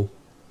nouveau. »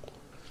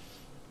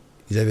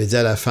 Il avait dit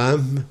à la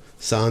femme,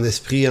 c'est en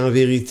esprit et en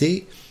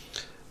vérité.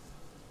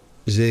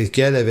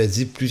 Ézéchiel avait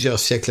dit plusieurs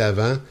siècles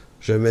avant,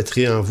 je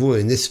mettrai en vous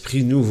un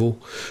esprit nouveau.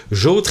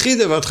 J'ôterai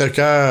de votre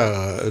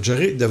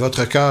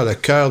cœur le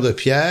cœur de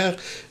pierre,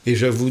 et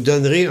je vous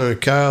donnerai un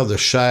cœur de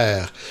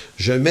chair.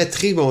 Je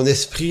mettrai mon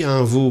esprit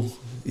en vous.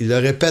 Il le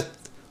répète,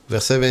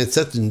 verset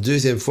 27, une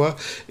deuxième fois,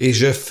 et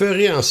je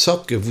ferai en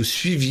sorte que vous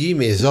suiviez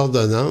mes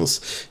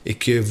ordonnances et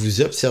que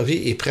vous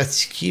observiez et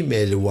pratiquiez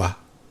mes lois.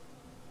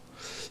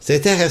 C'est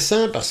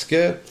intéressant parce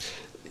que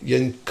il y a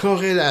une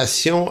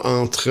corrélation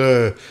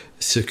entre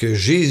ce que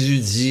Jésus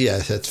dit à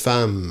cette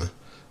femme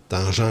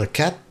dans Jean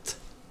 4,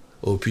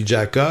 au puits de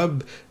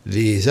Jacob.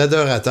 Les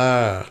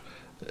adorateurs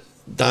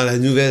dans la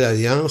Nouvelle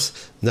Alliance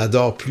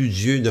n'adorent plus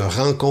Dieu, ne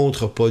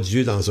rencontrent pas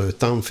Dieu dans un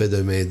temple fait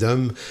de main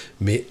d'homme,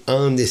 mais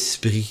en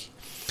esprit.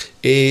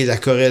 Et la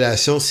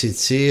corrélation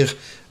s'étire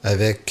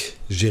avec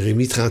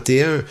Jérémie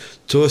 31.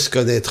 Tous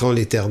connaîtront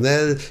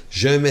l'Éternel,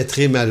 je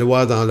mettrai ma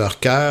loi dans leur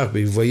cœur.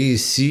 Mais vous voyez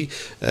ici,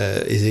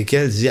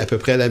 Ézéchiel dit à peu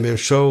près la même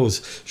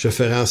chose. Je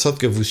ferai en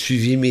sorte que vous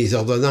suiviez mes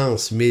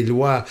ordonnances, mes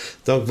lois.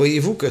 Donc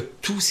voyez-vous que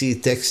tous ces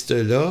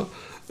textes-là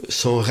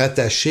sont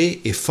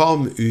rattachés et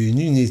forment une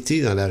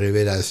unité dans la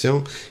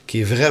révélation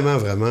qui est vraiment,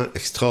 vraiment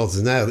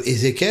extraordinaire.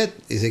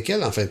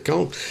 Ézéchiel, en fin de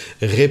compte,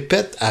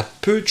 répète à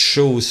peu de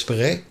choses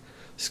près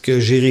ce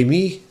que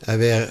Jérémie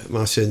avait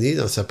mentionné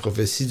dans sa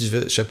prophétie du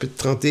chapitre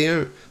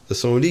 31 de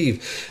son livre.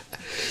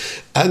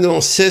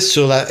 Annonçait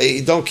sur la...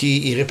 Et donc,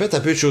 il répète à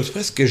peu de choses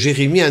près ce que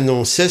Jérémie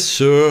annonçait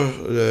sur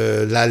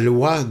la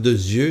loi de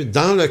Dieu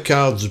dans le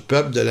cœur du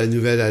peuple de la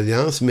Nouvelle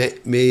Alliance, mais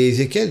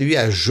Ézéchiel, lui,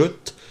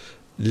 ajoute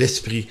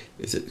l'esprit.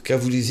 Quand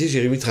vous lisez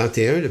Jérémie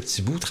 31, le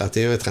petit bout,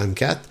 31 à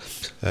 34,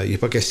 il n'est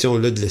pas question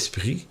là de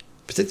l'esprit.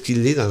 Peut-être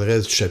qu'il l'est dans le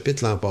reste du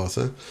chapitre, là, en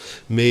passant.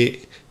 Mais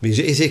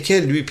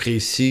Ézéchiel, lui,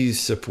 précise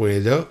ce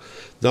point-là.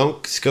 Donc,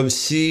 c'est comme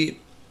si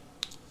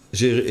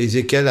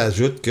Ézéchiel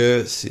ajoute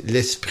que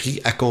l'esprit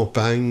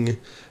accompagne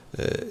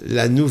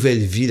la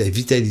nouvelle vie, la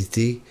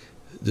vitalité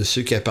de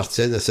ceux qui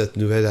appartiennent à cette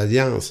nouvelle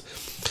alliance.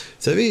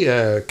 Vous savez,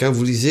 quand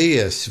vous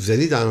lisez, si vous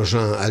allez dans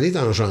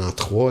Jean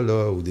 3,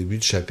 là, au début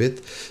du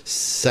chapitre,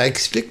 ça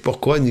explique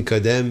pourquoi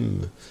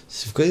Nicodème,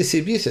 si vous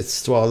connaissez bien cette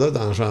histoire-là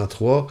dans Jean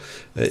 3,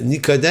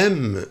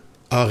 Nicodème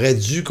aurait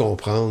dû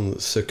comprendre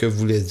ce que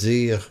voulait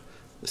dire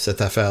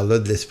cette affaire-là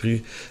de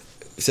l'esprit.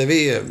 Vous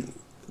savez,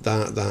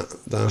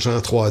 dans Jean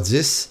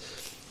 3,10,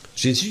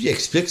 Jésus il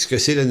explique ce que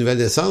c'est la nouvelle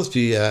naissance,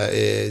 puis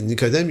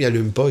Nicodème, il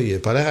allume pas, il n'a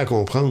pas l'air à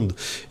comprendre.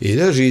 Et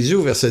là, Jésus,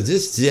 au verset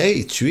 10, dit «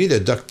 Hey, tu es le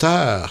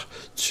docteur.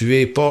 Tu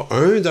es pas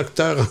un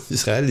docteur en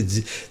Israël. » Il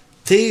dit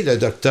 « T'es le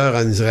docteur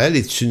en Israël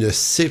et tu ne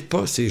sais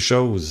pas ces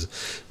choses. »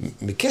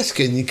 Mais qu'est-ce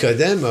que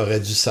Nicodème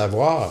aurait dû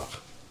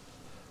savoir?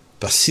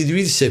 Parce que si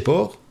lui, il ne sait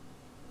pas,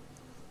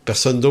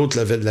 personne d'autre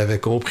l'avait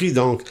compris.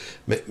 Donc,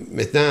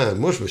 maintenant,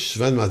 moi, je me suis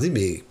souvent demandé,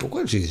 mais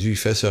pourquoi Jésus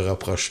fait ce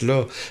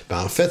reproche-là?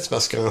 En fait, c'est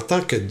parce qu'en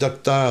tant que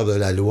docteur de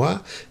la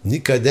loi,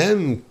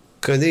 Nicodème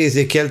connaît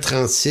Ézéchiel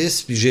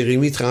 36, puis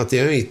Jérémie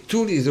 31 et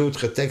tous les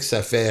autres textes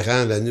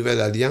afférents à la Nouvelle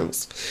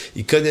Alliance.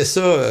 Il connaît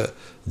ça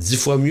 10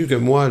 fois mieux que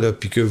moi, là,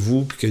 puis que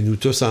vous, puis que nous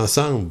tous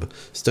ensemble.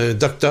 C'est un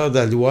docteur de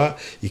la loi,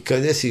 il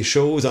connaît ces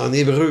choses en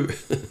hébreu.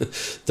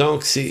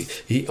 Donc,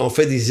 on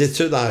fait des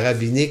études en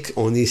rabbinique,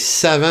 on est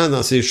savant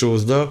dans ces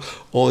choses-là,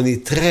 on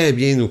est très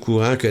bien au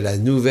courant que la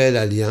nouvelle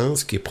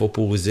alliance qui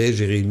proposait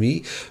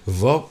Jérémie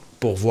va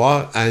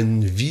pourvoir à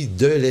une vie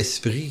de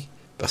l'esprit.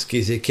 Parce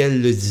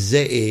qu'Ézéchiel le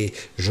disait et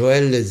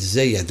Joël le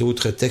disait, il y a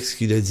d'autres textes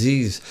qui le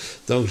disent.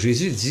 Donc,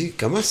 Jésus dit,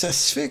 comment ça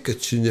se fait que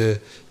tu ne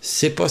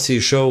sais pas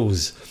ces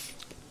choses?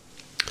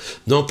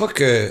 Non pas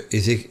que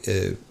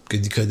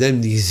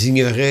Nicodème les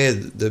ignorait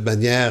de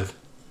manière,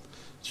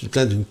 sur le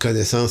plan d'une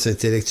connaissance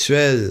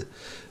intellectuelle,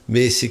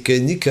 mais c'est que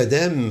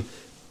Nicodème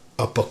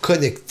n'a pas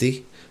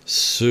connecté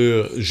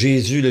sur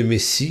Jésus le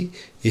Messie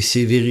et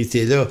ces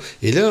vérités-là.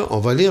 Et là, on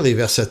va lire les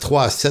versets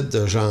 3 à 7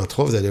 de Jean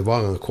 3, vous allez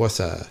voir de quoi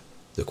ça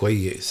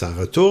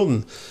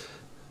retourne.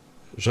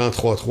 Jean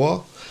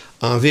 3:3.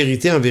 En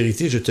vérité,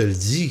 je te le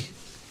dis,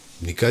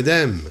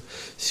 Nicodème,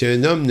 si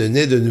un homme ne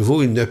naît de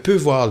nouveau, il ne peut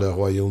voir le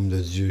royaume de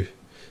Dieu.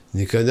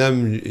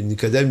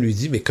 Nicodème lui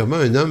dit, mais comment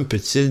un homme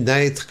peut-il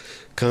naître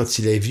quand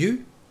il est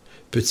vieux?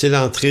 Peut-il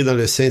entrer dans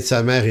le sein de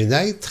sa mère et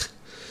naître?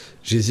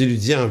 Jésus lui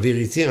dit, en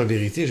vérité,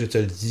 je te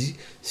le dis,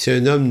 si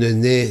un homme ne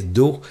naît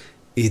d'eau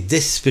et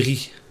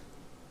d'esprit,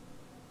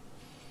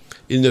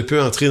 il ne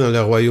peut entrer dans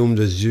le royaume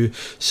de Dieu.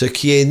 Ce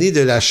qui est né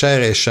de la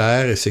chair est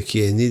chair, et ce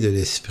qui est né de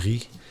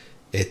l'esprit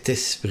est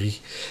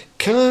esprit.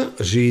 Quand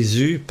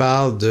Jésus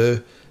parle de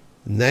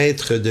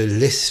naître de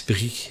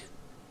l'esprit,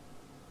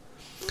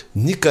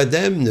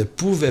 Nicodème ne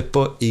pouvait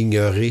pas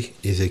ignorer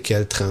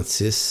Ézéchiel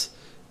 36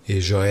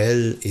 et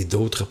Joël et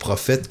d'autres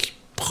prophètes qui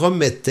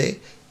promettaient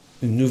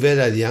une nouvelle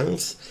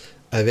alliance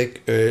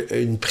avec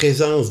une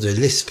présence de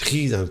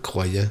l'esprit dans le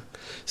croyant.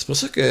 C'est pour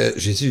ça que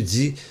Jésus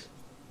dit,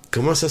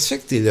 comment ça se fait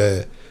que tu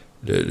es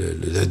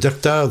le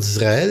docteur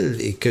d'Israël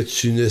et que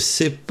tu ne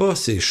sais pas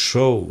ces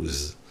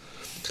choses?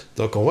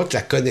 Donc, on voit que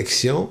la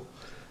connexion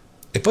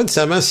n'est pas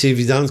nécessairement si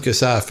évidente que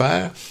ça à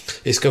faire.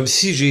 Et c'est comme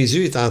si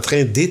Jésus est en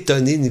train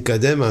d'étonner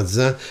Nicodème en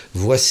disant,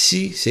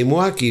 voici, c'est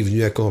moi qui est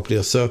venu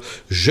accomplir ça.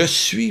 Je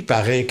suis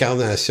par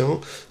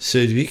incarnation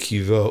celui qui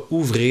va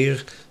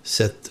ouvrir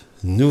cette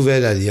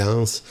nouvelle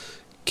alliance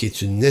qui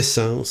est une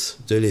naissance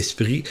de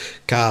l'Esprit,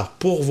 car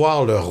pour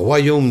voir le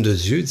royaume de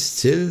Dieu,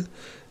 dit-il,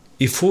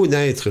 il faut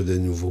naître de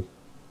nouveau.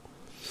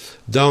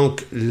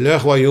 Donc, le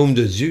royaume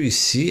de Dieu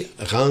ici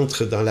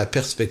rentre dans la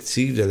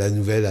perspective de la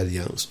nouvelle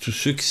alliance. Tous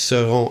ceux qui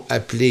seront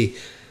appelés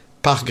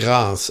par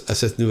grâce à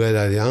cette nouvelle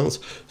alliance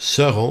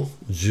seront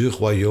du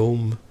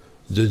royaume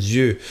de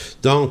Dieu.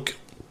 Donc,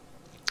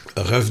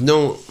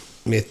 revenons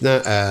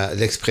maintenant à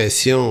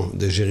l'expression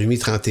de Jérémie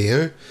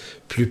 31,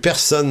 « Plus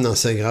personne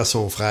n'enseignera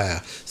son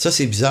frère ». Ça,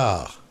 c'est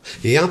bizarre.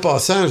 Et en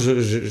passant,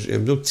 j'ai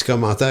un autre petit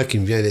commentaire qui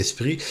me vient à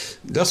l'esprit.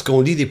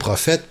 Lorsqu'on lit les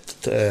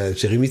prophètes,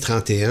 Jérémie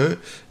 31,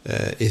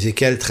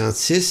 Ézéchiel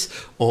 36,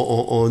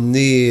 on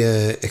est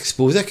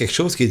exposé à quelque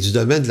chose qui est du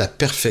domaine de la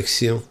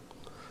perfection.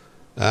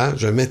 Hein?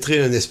 Je mettrai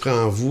un esprit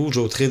en vous,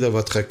 j'ôterai de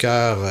votre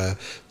cœur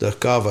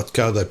votre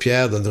cœur de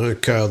pierre, donnerai un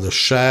cœur de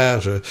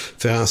chair, je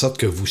ferai en sorte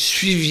que vous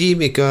suiviez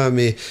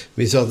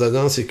mes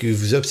ordonnances et que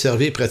vous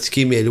observiez et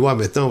pratiquiez mes lois.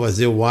 Maintenant, on va se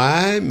dire,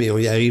 ouais, mais on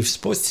y arrive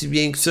pas si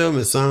bien que ça,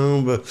 me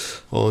semble.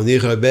 On est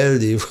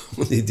rebelles,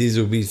 on est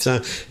désobéissants.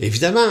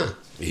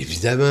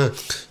 Évidemment,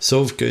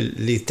 sauf que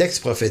les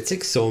textes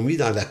prophétiques sont mis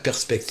dans la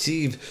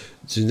perspective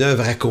d'une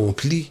œuvre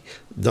accomplie.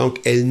 Donc,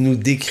 elle nous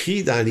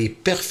décrit dans les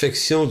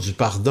perfections du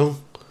pardon,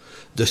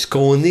 de ce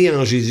qu'on est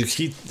en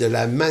Jésus-Christ, de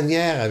la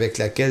manière avec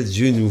laquelle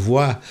Dieu nous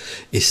voit.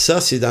 Et ça,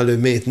 c'est dans le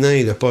maintenant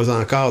et le pas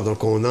encore.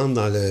 Donc, on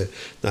entre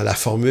dans la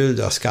formule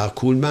d'Oscar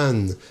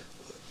Kuhlman.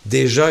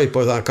 Déjà et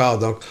pas encore.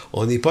 Donc,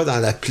 on n'est pas dans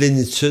la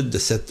plénitude de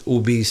cette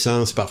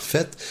obéissance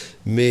parfaite,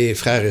 mais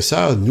frères et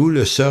sœurs, nous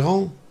le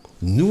serons.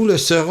 Nous le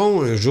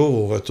serons un jour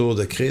au retour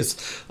de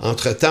Christ.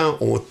 Entre-temps,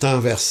 on tend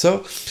vers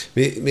ça.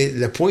 Mais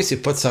le point, c'est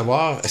pas de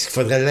savoir est-ce qu'il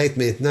faudrait l'être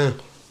maintenant.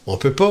 On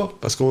peut pas,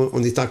 parce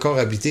qu'on est encore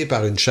habité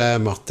par une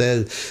chair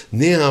mortelle.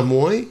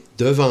 Néanmoins,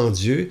 devant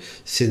Dieu,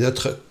 c'est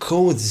notre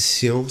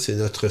condition, c'est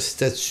notre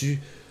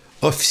statut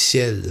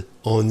officiel.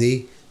 On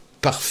est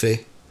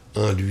parfait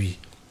en lui.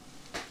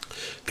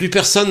 Plus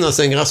personne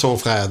n'enseignera son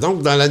frère.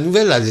 Donc, dans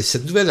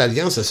cette nouvelle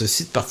alliance a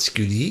ceci de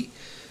particulier.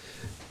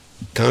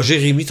 Quand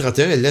Jérémie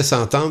 31, elle laisse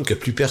entendre que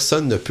plus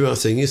personne ne peut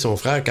enseigner son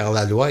frère, car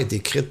la loi est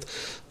écrite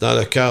dans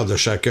le cœur de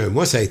chacun.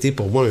 Moi, ça a été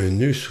pour moi un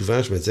nœud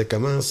souvent. Je me disais,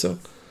 comment ça?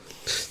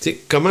 T'sais,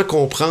 comment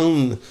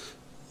comprendre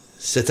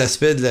cet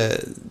aspect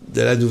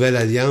de la nouvelle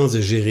alliance de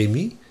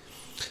Jérémie,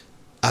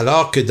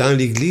 alors que dans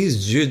l'Église,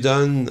 Dieu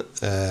donne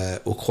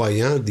aux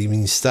croyants des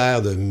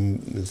ministères,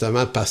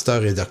 notamment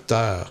pasteurs et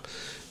docteurs.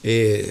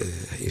 Et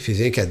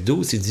Éphésiens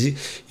 4.12, il dit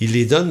 « Il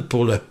les donne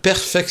pour le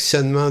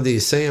perfectionnement des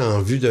saints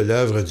en vue de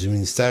l'œuvre du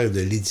ministère et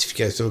de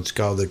l'édification du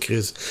corps de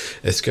Christ. »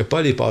 Est-ce que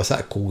Paul est passé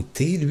à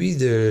côté, lui,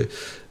 de...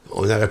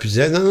 On aurait pu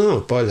dire «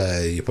 Non, Paul,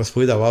 il n'est pas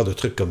supposé d'avoir de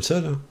trucs comme ça,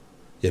 là.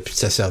 Il n'y a plus de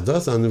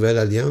sacerdoce en Nouvelle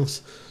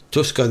Alliance.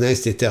 Tous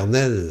connaissent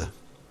l'Éternel. »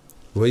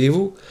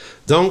 Voyez-vous?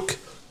 Donc,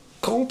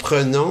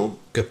 comprenons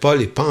que Paul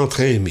n'est pas en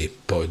train, mais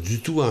pas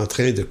du tout en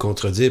train de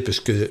contredire,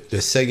 puisque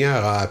le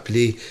Seigneur a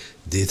appelé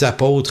des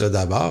apôtres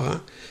d'abord,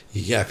 hein?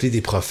 Il a appelé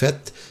des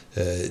prophètes,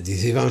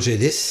 des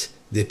évangélistes,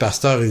 des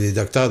pasteurs et des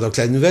docteurs. Donc,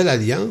 la Nouvelle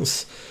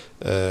Alliance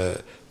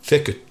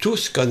fait que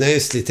tous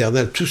connaissent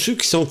l'Éternel. Tous ceux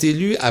qui sont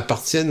élus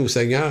appartiennent au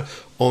Seigneur,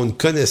 ont une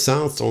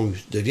connaissance,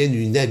 deviennent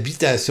une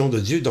habitation de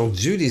Dieu. Donc,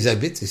 Dieu les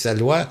habite et sa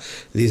loi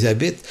les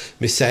habite.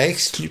 Mais ça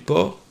exclut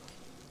pas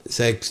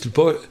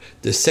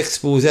de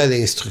s'exposer à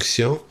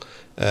l'instruction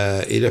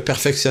et le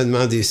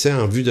perfectionnement des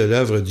saints en vue de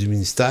l'œuvre du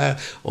ministère.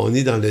 On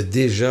est dans le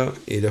déjà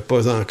et le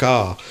pas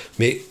encore.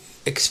 Mais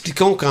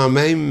expliquons quand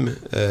même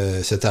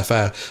cette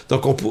affaire.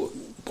 Donc, pour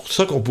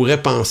ça qu'on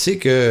pourrait penser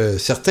que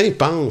certains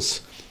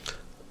pensent,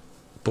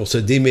 pour se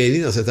démêler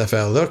dans cette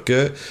affaire-là,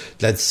 que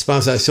la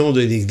dispensation de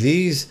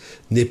l'Église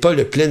n'est pas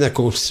le plein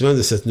accomplissement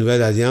de cette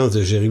nouvelle alliance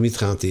de Jérémie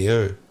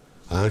 31,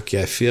 hein, qui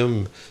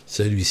affirme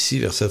celui-ci,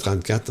 verset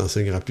 34, «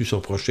 n'enseignera plus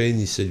son prochain,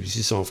 ni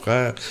celui-ci son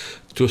frère,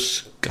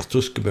 car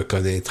tous me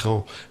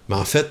connaîtront. » Mais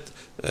en fait,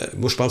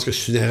 moi je pense que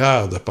c'est une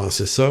erreur de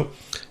penser ça,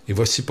 et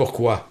voici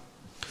pourquoi.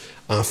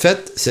 En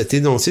fait, cet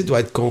énoncé doit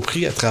être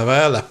compris à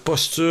travers la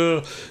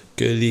posture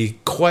que les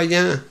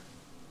croyants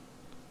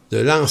de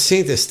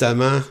l'Ancien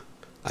Testament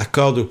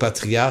accorde aux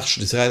patriarches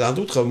d'Israël. En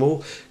d'autres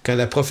mots, quand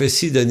la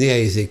prophétie est donnée à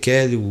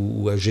Ézéchiel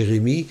ou à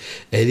Jérémie,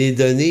 elle est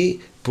donnée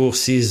pour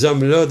ces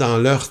hommes-là dans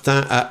leur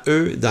temps à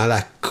eux, dans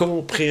la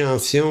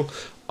compréhension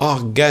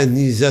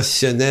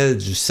organisationnelle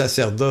du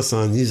sacerdoce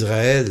en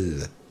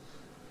Israël.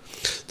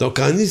 Donc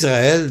en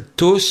Israël,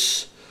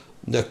 tous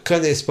ne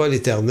connaissent pas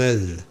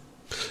l'Éternel.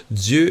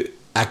 Dieu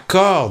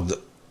accorde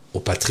aux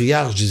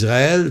patriarches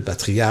d'Israël,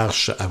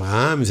 patriarche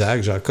Abraham,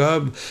 Isaac,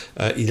 Jacob.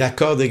 Il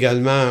accorde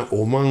également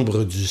aux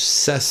membres du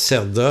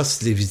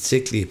sacerdoce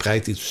lévitique, les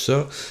prêtres et tout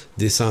ça,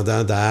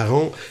 descendants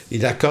d'Aaron.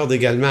 Il accorde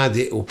également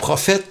aux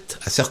prophètes,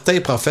 à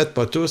certains prophètes,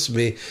 pas tous,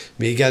 mais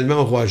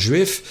également aux rois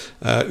juifs,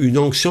 une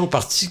onction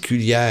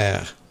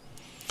particulière.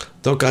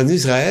 Donc, en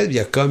Israël, il y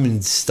a comme une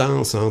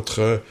distance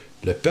entre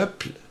le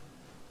peuple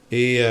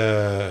et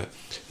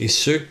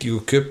ceux qui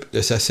occupent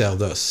le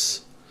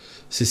sacerdoce.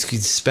 C'est ce qui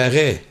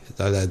disparaît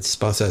dans la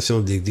dispensation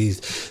de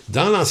l'Église.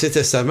 Dans l'Ancien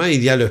Testament,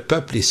 il y a le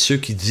peuple et ceux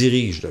qui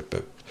dirigent le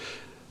peuple.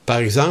 Par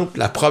exemple,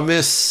 la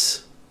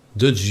promesse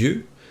de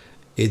Dieu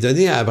est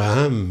donnée à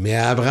Abraham, mais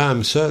à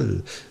Abraham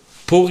seul.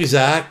 Pour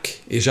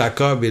Isaac et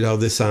Jacob et leurs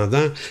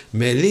descendants,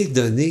 mais elle est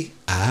donnée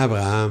à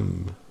Abraham.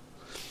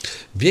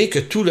 Bien que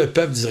tout le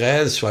peuple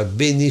d'Israël soit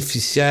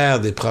bénéficiaire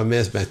des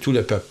promesses, tout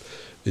le peuple,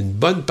 une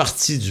bonne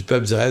partie du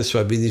peuple d'Israël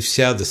soit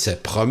bénéficiaire de ces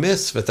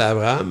promesses faites à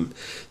Abraham,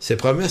 ces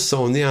promesses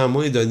sont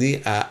néanmoins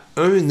données à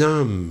un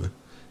homme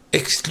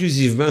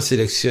exclusivement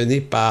sélectionné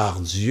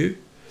par Dieu,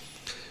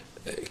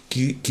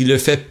 qui le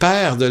fait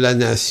père de la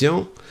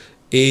nation,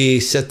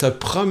 et cette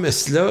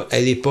promesse-là,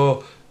 elle n'est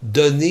pas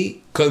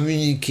donnée,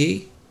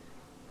 communiquée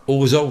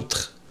aux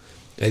autres.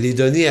 Elle est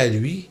donnée à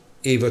lui,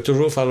 et il va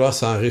toujours falloir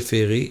s'en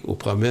référer aux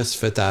promesses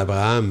faites à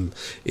Abraham,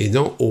 et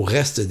non au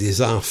reste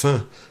des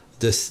enfants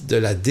de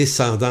la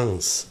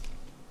descendance.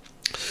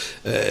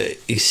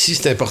 Ici,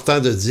 c'est important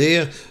de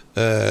dire,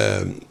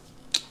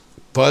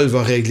 Paul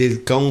va régler le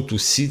compte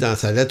aussi dans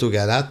sa lettre aux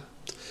Galates.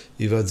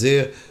 Il va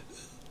dire,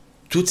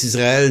 tout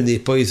Israël n'est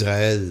pas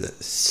Israël,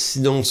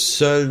 sinon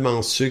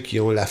seulement ceux qui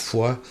ont la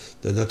foi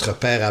de notre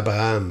père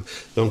Abraham.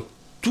 Donc,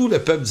 tout le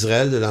peuple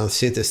d'Israël de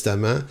l'Ancien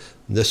Testament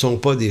ne sont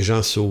pas des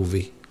gens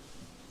sauvés.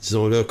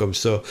 Disons-le comme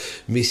ça.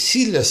 Mais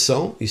s'ils le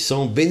sont, ils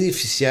sont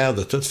bénéficiaires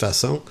de toute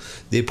façon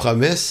des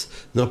promesses,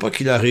 non pas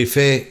qui leur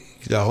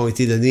ont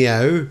été données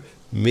à eux,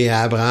 mais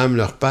à Abraham,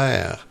 leur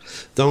père.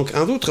 Donc,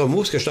 en d'autres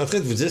mots, ce que je suis en train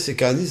de vous dire, c'est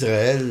qu'en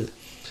Israël,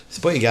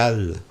 c'est pas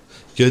égal.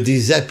 Il y a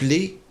des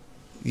appelés,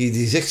 il y a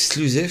des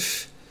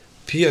exclusifs,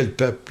 puis il y a le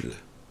peuple.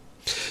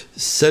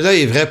 Cela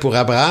est vrai pour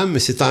Abraham, mais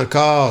c'est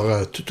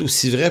encore tout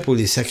aussi vrai pour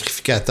les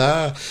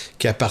sacrificateurs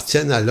qui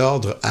appartiennent à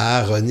l'ordre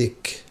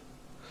aaronique,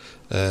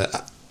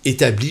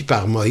 établi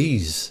par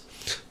Moïse.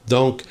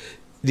 Donc,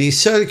 les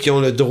seuls qui ont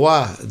le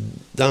droit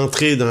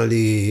d'entrer dans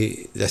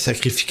la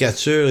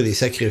sacrificature et les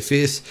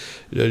sacrifices,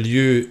 le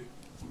lieu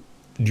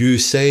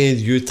saint,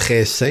 lieu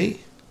très saint,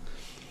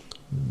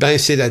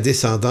 c'est la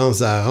descendance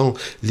d'Aaron.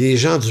 Les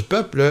gens du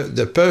peuple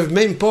ne peuvent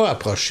même pas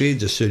approcher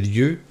de ce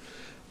lieu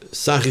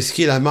sans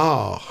risquer la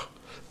mort.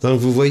 Donc,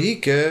 vous voyez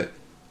que,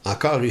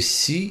 encore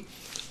ici,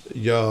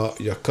 il y a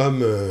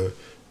comme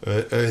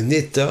un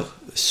état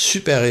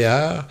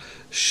supérieur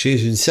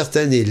chez une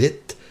certaine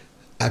élite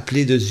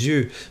appelée de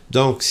Dieu.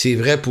 Donc, c'est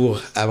vrai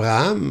pour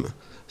Abraham,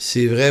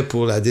 c'est vrai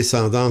pour la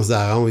descendance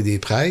d'Aaron et des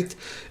prêtres.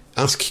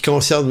 En ce qui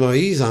concerne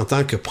Moïse, en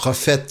tant que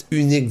prophète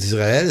unique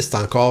d'Israël, c'est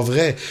encore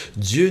vrai.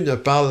 Dieu ne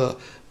parle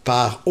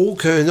par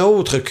aucun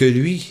autre que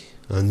lui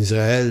en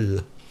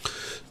Israël.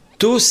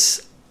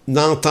 Tous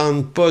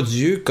n'entendent pas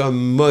Dieu comme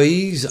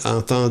Moïse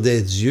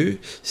entendait Dieu.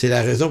 C'est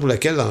la raison pour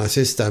laquelle, dans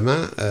l'Ancien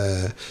Testament,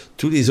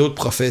 tous les autres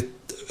prophètes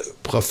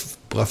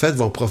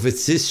vont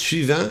prophétiser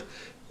suivant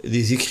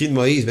les écrits de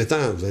Moïse. Maintenant,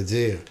 vous allez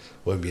dire,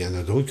 oui, bien, il y en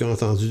a d'autres qui ont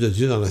entendu de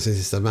Dieu dans l'Ancien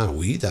Testament.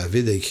 Oui,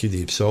 David a écrit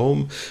des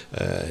psaumes,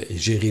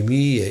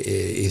 Jérémie,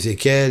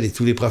 Ézéchiel et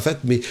tous les prophètes,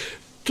 mais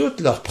toutes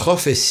leurs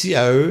prophéties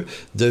à eux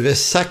devaient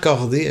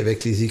s'accorder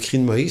avec les écrits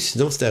de Moïse,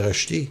 sinon c'était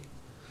rejeté.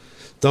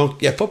 Donc,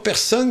 il n'y a pas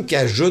personne qui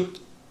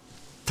ajoute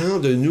tant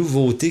de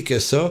nouveautés que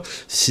ça,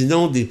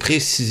 sinon des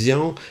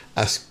précisions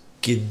à ce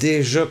qui est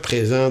déjà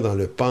présent dans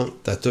le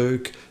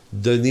Pentateuque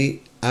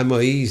donné à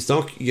Moïse.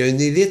 Donc, il y a une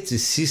élite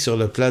ici sur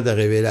le plan de la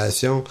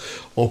révélation.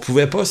 On ne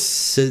pouvait pas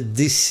se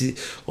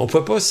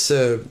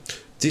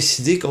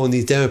décider qu'on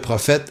était un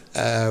prophète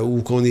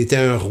ou qu'on était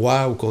un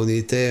roi ou qu'on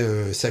était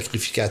un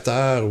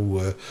sacrificateur ou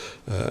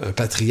un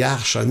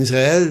patriarche. En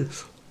Israël,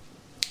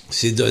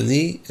 c'est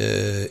donné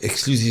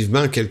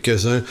exclusivement à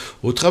quelques-uns.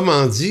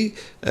 Autrement dit,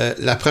 dans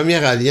la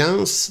première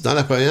alliance,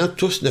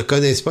 tous ne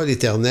connaissent pas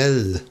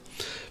l'Éternel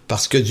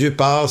parce que Dieu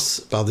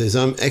passe par des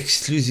hommes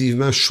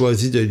exclusivement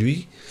choisis de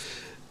lui.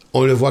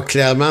 On le voit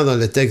clairement dans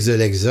le texte de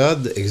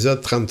l'Exode,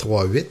 Exode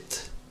 33:8.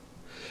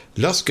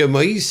 Lorsque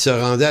Moïse se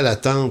rendait à la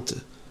tente,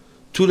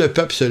 tout le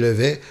peuple se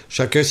levait,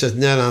 chacun se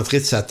tenait à l'entrée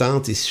de sa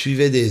tente et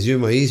suivait des yeux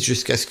Moïse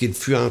jusqu'à ce qu'il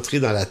fût entré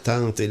dans la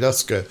tente. Et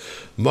lorsque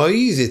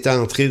Moïse était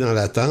entré dans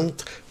la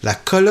tente, la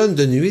colonne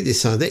de nuée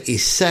descendait et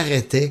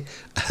s'arrêtait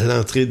à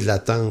l'entrée de la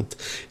tente.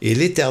 Et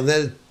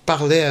l'Éternel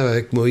parlait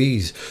avec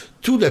Moïse.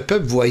 Tout le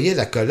peuple voyait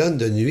la colonne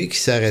de nuée qui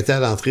s'arrêtait à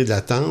l'entrée de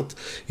la tente,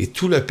 et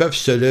tout le peuple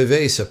se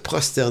levait et se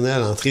prosternait à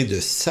l'entrée de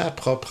sa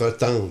propre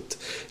tente.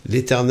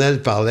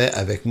 L'Éternel parlait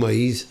avec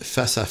Moïse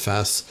face à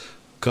face,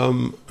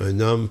 comme un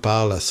homme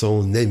parle à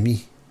son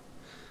ami.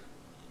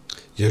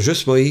 Il y a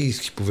juste Moïse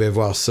qui pouvait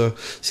voir ça.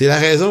 C'est la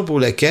raison pour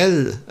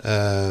laquelle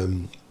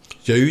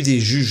il y a eu des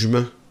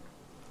jugements.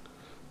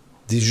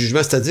 Des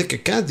jugements, c'est-à-dire que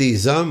quand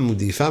des hommes ou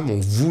des femmes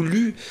ont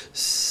voulu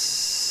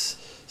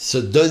se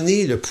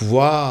donner le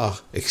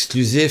pouvoir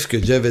exclusif que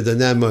Dieu avait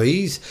donné à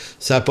Moïse,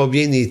 ça n'a pas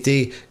bien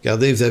été.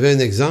 Regardez, vous avez un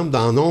exemple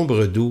dans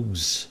Nombre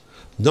 12.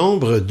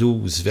 Nombre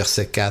 12,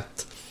 verset 4.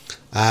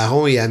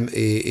 Aaron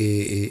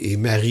et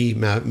Marie,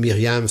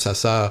 Myriam, sa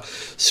sœur.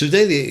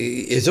 Soudain,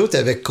 les autres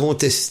avaient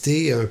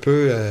contesté un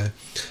peu,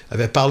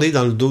 avaient parlé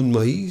dans le dos de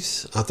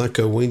Moïse en tant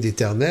que oint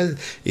d'Éternel.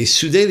 Et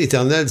soudain,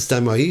 l'Éternel dit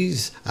à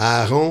Moïse,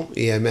 à Aaron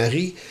et à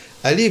Marie,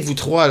 « Allez, vous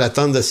trois, à la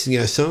tente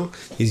d'assignation. »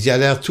 Ils y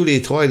allèrent tous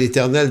les trois, et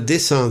l'Éternel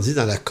descendit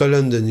dans la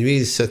colonne de nuit.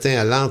 Il se tint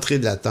à l'entrée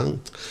de la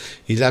tente.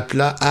 Il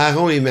appela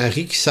Aaron et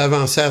Marie, qui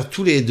s'avancèrent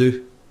tous les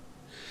deux.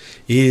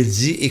 Et il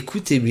dit, «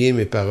 Écoutez bien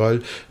mes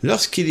paroles.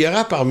 Lorsqu'il y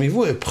aura parmi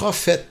vous un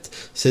prophète,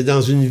 c'est dans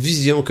une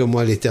vision que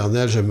moi,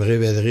 l'Éternel, je me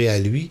révélerai à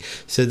lui.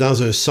 C'est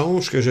dans un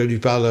songe que je lui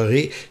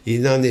parlerai.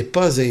 Il n'en est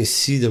pas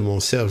ainsi de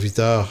mon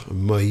serviteur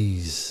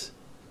Moïse.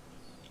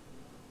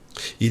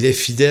 Il est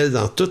fidèle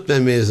dans toute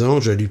ma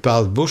maison, je lui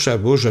parle bouche à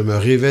bouche, je me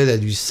révèle à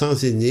lui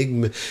sans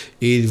énigme,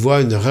 et il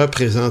voit une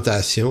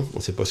représentation, on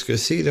ne sait pas ce que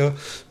c'est là,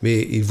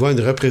 mais il voit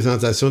une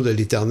représentation de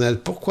l'Éternel.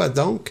 Pourquoi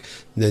donc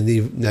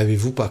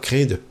n'avez-vous pas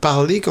craint de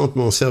parler contre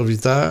mon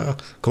serviteur,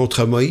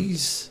 contre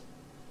Moïse?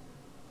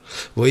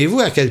 Voyez-vous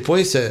à quel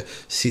point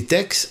ces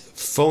textes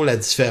font la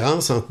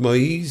différence entre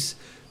Moïse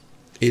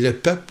et le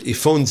peuple, et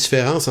font une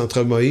différence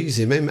entre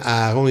Moïse et même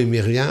Aaron et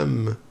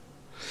Myriam?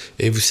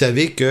 Et vous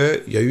savez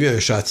qu'il y a eu un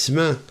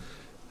châtiment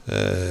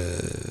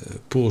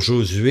pour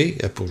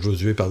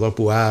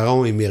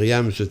Aaron et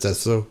Myriam suite à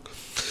ça.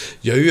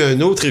 Il y a eu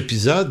un autre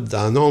épisode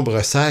dans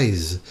Nombre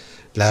 16,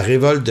 la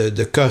révolte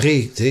de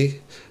Corée.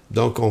 T'sais.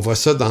 Donc, on voit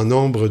ça dans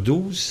Nombre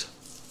 12.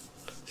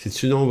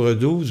 C'est-tu Nombre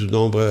 12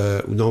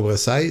 ou Nombre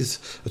 16?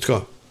 En tout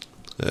cas,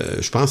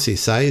 je pense que c'est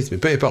 16, mais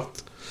peu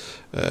importe.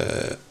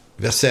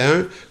 Verset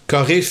 1,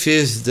 Corée,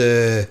 fils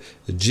de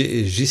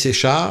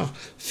Jiséchar,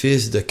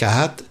 fils de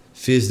Kahat,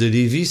 fils de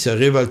Lévi, se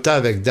révolta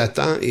avec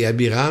Dathan et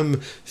Abiram,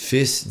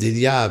 fils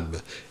d'Éliab,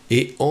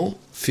 et On,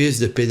 fils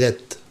de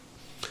Péleth,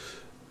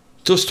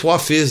 tous trois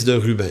fils de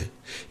Ruben.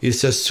 Ils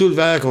se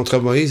soulevèrent contre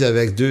Moïse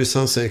avec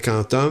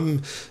 250 hommes,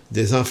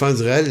 des enfants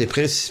d'Israël, les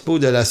principaux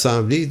de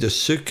l'assemblée, de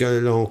ceux que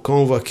l'on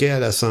convoquait à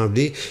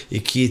l'assemblée et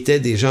qui étaient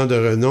des gens de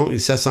renom.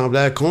 Ils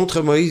s'assemblèrent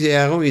contre Moïse et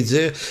Aaron et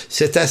dirent, «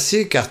 C'est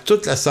assez, car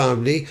toute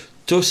l'assemblée,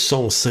 tous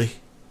sont saints.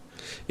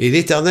 Et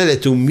l'Éternel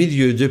est au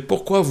milieu d'eux.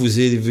 Pourquoi vous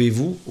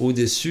élevez-vous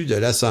au-dessus de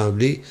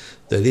l'assemblée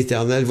de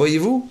l'Éternel? »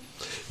 Voyez-vous,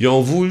 ils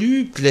ont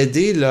voulu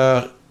plaider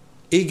leur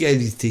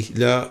égalité.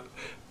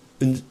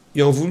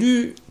 Ils ont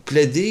voulu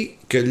plaider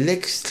que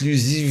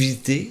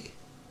l'exclusivité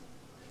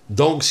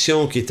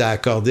d'onction qui était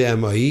accordée à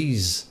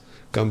Moïse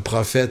comme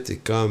prophète et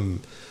comme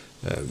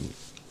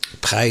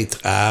prêtre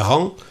à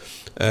Aaron,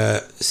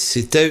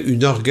 c'était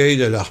un orgueil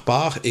de leur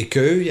part et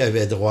qu'eux y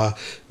avaient droit.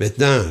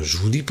 Maintenant, je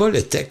ne vous lis pas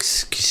le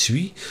texte qui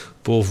suit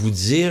pour vous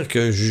dire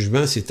qu'un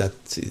jugement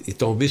est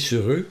tombé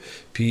sur eux,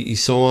 puis ils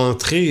sont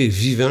entrés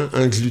vivants,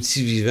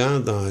 engloutis vivants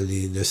dans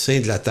le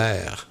sein de la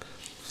terre.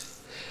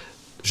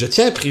 Je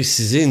tiens à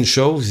préciser une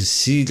chose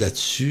ici,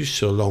 là-dessus,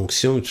 sur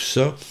l'onction et tout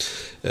ça.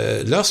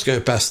 Lorsqu'un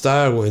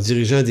pasteur ou un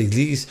dirigeant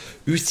d'église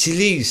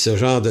utilise ce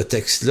genre de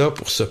texte-là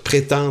pour se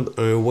prétendre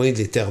un oint de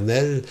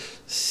l'Éternel,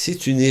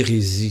 c'est une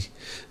hérésie.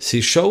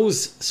 Ces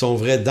choses sont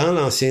vraies dans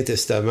l'Ancien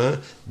Testament,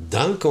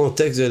 dans le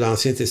contexte de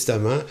l'Ancien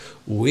Testament,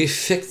 où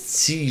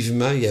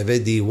effectivement il y avait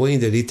des oints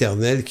de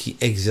l'Éternel qui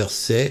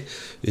exerçaient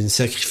une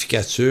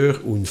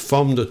sacrificature ou une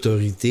forme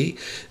d'autorité,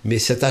 mais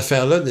cette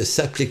affaire-là ne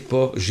s'applique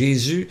pas.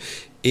 Jésus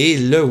est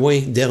le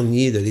oint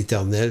dernier de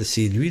l'Éternel,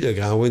 c'est lui le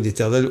grand oint de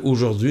l'Éternel.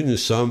 Aujourd'hui, nous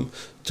sommes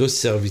tous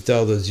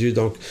serviteurs de Dieu.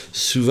 Donc,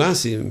 souvent,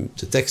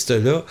 ce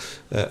texte-là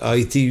a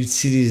été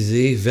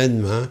utilisé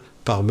vainement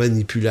par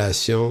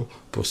manipulation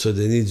pour se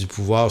donner du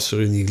pouvoir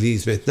sur une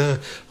église. Maintenant,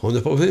 on n'a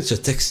pas besoin de ce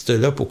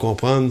texte-là pour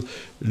comprendre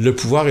le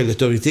pouvoir et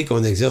l'autorité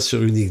qu'on exerce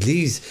sur une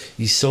église.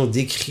 Ils sont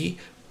décrits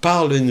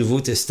par le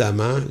Nouveau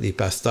Testament, les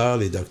pasteurs,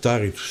 les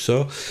docteurs et tout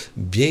ça,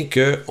 bien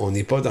qu'on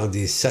n'est pas dans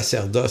des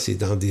sacerdoces et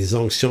dans des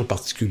onctions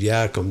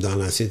particulières comme dans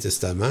l'Ancien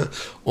Testament,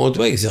 on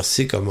doit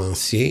exercer comme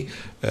ancien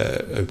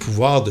un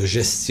pouvoir de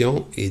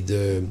gestion et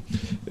de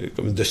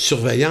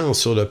surveillance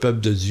sur le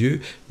peuple de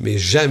Dieu, mais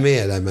jamais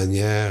à la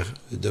manière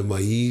de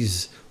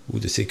Moïse ou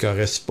de ses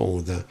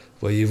correspondants.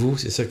 Voyez-vous,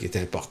 c'est ça qui est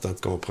important de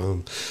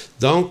comprendre.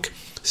 Donc,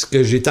 ce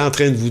que j'étais en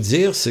train de vous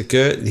dire, c'est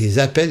que les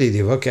appels et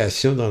les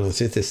vocations dans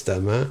l'Ancien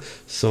Testament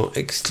sont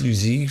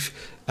exclusifs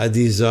à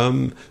des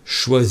hommes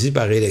choisis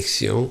par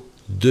élection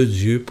de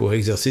Dieu pour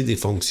exercer des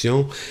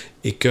fonctions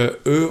et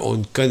qu'eux ont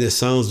une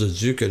connaissance de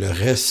Dieu que le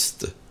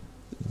reste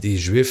des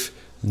Juifs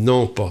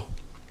n'ont pas.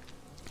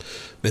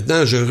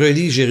 Maintenant, je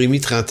relis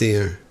Jérémie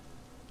 31.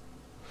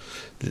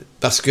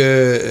 Parce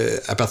que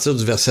à partir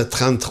du verset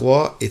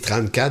 33 et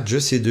 34,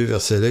 juste ces deux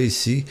versets-là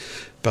ici,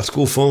 parce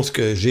qu'au fond, ce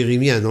que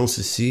Jérémie annonce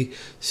ici,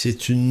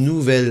 c'est une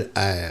nouvelle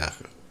ère,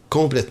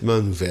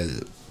 complètement nouvelle.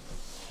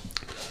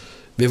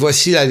 « Mais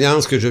voici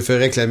l'alliance que je ferai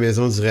avec la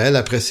maison d'Israël.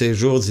 Après ces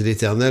jours, dit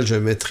l'Éternel, je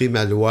mettrai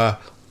ma loi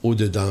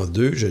au-dedans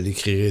d'eux, je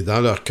l'écrirai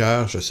dans leur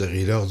cœur, je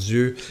serai leur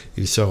Dieu,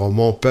 ils seront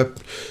mon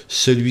peuple.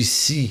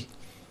 Celui-ci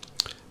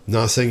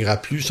n'enseignera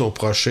plus son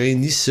prochain,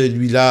 ni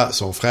celui-là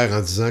son frère,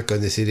 en disant,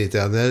 connaissez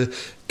l'Éternel,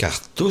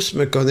 car tous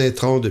me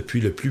connaîtront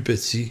depuis le plus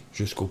petit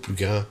jusqu'au plus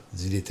grand,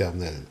 dit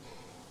l'Éternel. »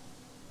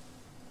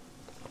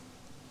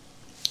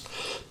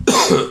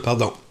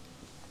 Pardon.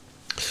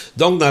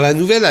 Donc, dans la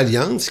Nouvelle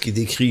Alliance, qui est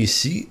décrit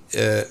ici,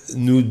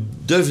 nous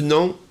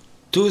devenons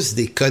tous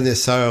des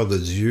connaisseurs de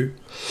Dieu.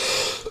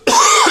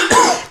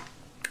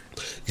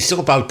 Ici, on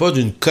ne parle pas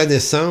d'une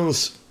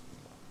connaissance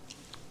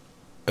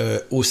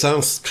au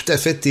sens tout à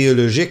fait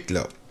théologique,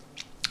 là.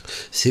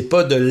 C'est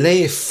pas de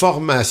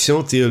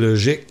l'information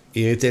théologique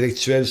et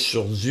intellectuelle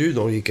sur Dieu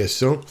dont il est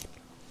question,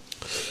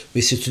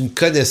 mais c'est une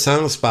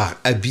connaissance par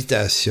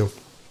habitation.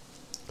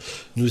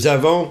 Nous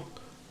avons,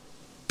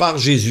 par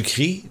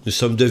Jésus-Christ, nous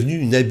sommes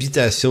devenus une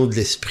habitation de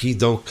l'Esprit.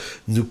 Donc,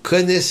 nous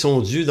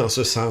connaissons Dieu dans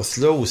ce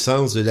sens-là, au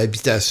sens de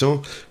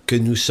l'habitation que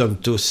nous sommes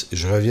tous.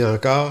 Je reviens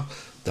encore,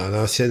 dans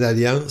l'Ancienne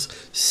Alliance,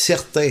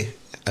 certains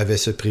avaient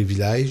ce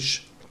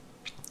privilège.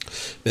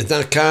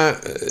 Maintenant, quand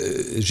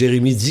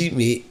Jérémie dit,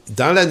 mais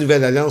dans la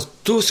Nouvelle Alliance,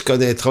 tous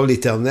connaîtront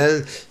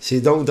l'Éternel, c'est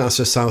donc dans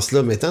ce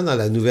sens-là. Maintenant, dans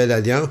la Nouvelle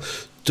Alliance,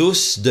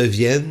 tous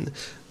deviennent,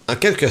 en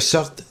quelque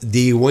sorte,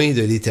 des oints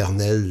de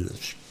l'Éternel.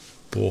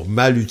 Pour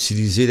mal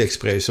utiliser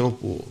l'expression,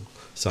 pour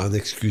s'en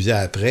excuser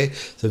après,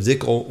 ça veut dire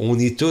qu'on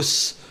est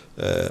tous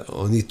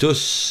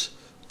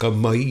comme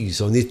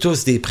Moïse, on est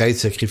tous des prêtres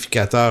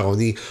sacrificateurs,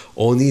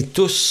 on est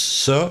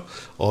tous ça,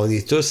 on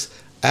est tous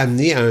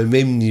amenés à un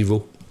même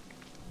niveau.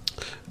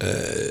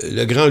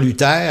 Le grand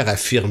Luther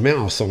affirmait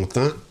en son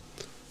temps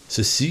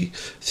ceci,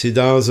 c'est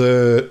dans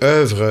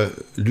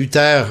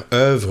Luther,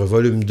 œuvre,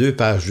 volume 2,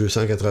 page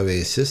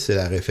 286, c'est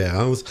la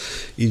référence.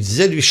 Il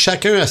disait, lui,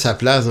 chacun a sa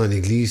place dans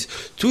l'Église.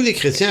 Tous les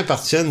chrétiens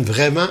appartiennent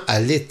vraiment à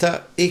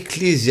l'état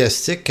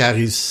ecclésiastique car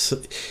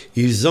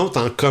ils ont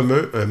en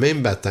commun un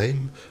même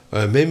baptême,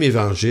 un même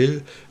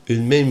évangile,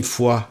 une même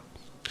foi.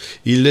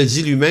 Il le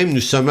dit lui-même,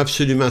 nous sommes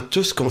absolument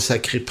tous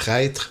consacrés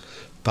prêtres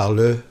par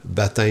le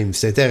baptême.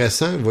 C'est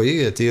intéressant, vous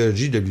voyez, la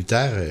théologie de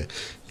Luther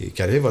et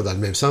Calvin va dans le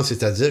même sens,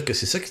 c'est-à-dire que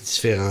c'est ça qui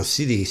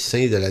différencie les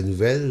saints de la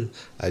Nouvelle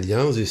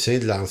Alliance des saints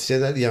de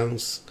l'Ancienne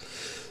Alliance.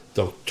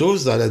 Donc,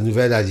 tous dans la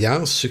Nouvelle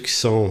Alliance, ceux qui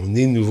sont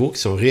nés nouveaux,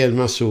 qui sont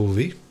réellement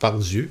sauvés par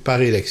Dieu,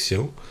 par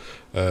élection,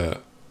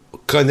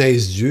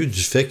 connaissent Dieu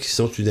du fait qu'ils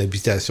sont une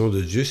habitation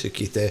de Dieu, ce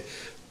qui n'était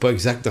pas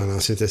exact dans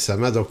l'Ancien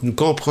Testament. Donc, nous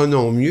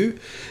comprenons mieux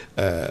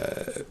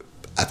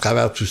à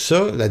travers tout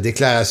ça, la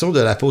déclaration de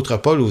l'apôtre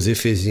Paul aux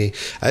Éphésiens.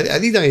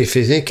 Allez dans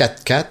Éphésiens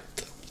 4.4.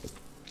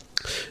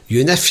 Il y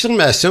a une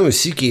affirmation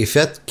aussi qui est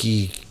faite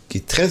qui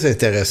est très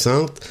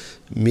intéressante,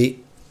 mais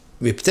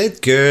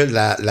peut-être que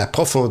la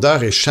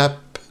profondeur échappe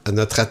à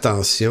notre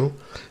attention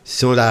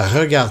si on la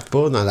regarde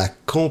pas dans la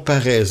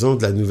comparaison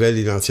de la Nouvelle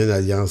et l'Ancienne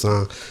Alliance.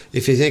 En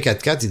Éphésiens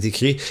 4.4, il est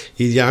écrit «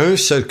 Il y a un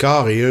seul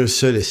corps et un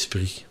seul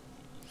esprit ».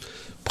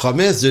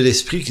 Promesse de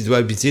l'esprit qui doit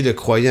habiter le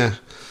croyant.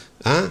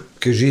 Hein?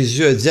 Que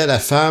Jésus a dit à la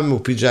femme au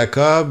puits de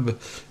Jacob,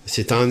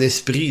 c'est en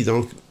esprit.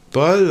 Donc,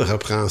 Paul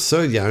reprend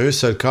ça, il y a un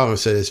seul corps, un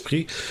seul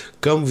esprit.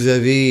 Comme vous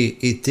avez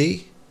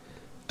été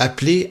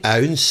appelés à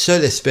une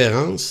seule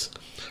espérance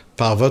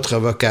par votre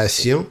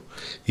vocation,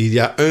 il y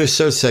a un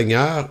seul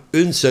Seigneur,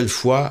 une seule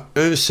foi,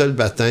 un seul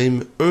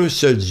baptême, un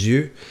seul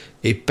Dieu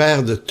et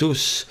Père de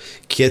tous,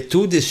 qui est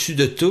au-dessus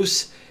de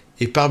tous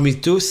et parmi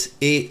tous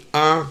et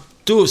en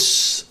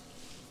tous.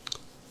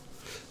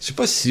 Je ne sais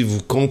pas si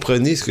vous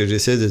comprenez ce que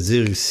j'essaie de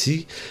dire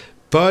ici.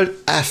 Paul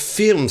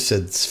affirme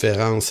cette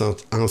différence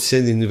entre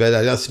ancienne et nouvelle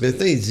alliance.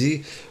 Maintenant, il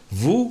dit,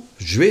 vous,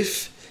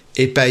 juifs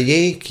et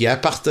païens qui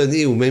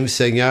appartenez au même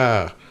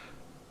Seigneur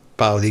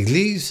par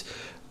l'Église,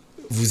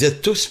 vous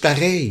êtes tous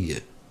pareils.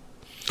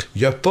 Il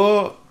n'y a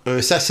pas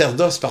un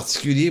sacerdoce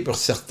particulier pour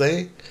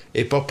certains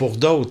et pas pour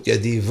d'autres. Il y a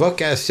des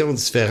vocations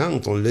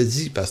différentes, on le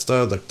dit,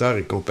 pasteur, docteur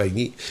et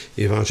compagnie,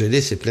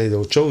 évangéliste et plein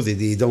d'autres choses, et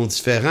des dons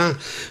différents.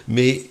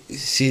 Mais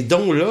ces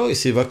dons-là et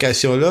ces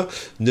vocations-là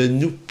ne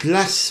nous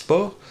placent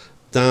pas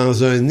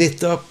dans un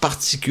état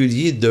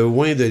particulier de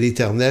oint de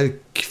l'Éternel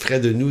qui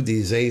ferait de nous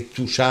des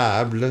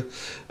intouchables.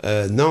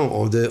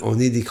 Non, on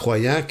est des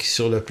croyants qui,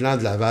 sur le plan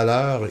de la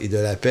valeur et de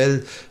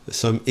l'appel,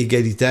 sommes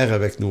égalitaires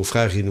avec nos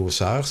frères et nos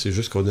sœurs. C'est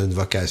juste qu'on a une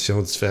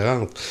vocation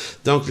différente.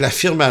 Donc,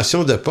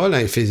 l'affirmation de Paul en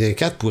Éphésiens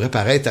 4 pourrait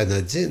paraître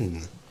anodine.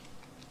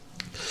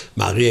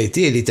 Mais en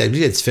réalité, elle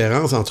établit la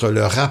différence entre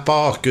le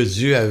rapport que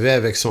Dieu avait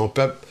avec son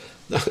peuple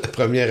dans la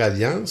première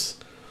alliance,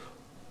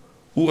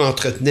 où on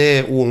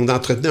entretenait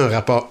un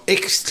rapport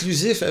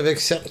exclusif avec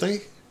certains.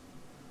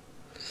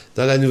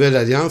 Dans la Nouvelle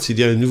Alliance, il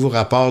y a un nouveau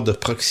rapport de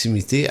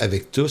proximité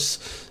avec tous,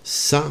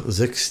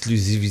 sans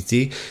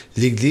exclusivité.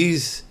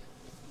 L'Église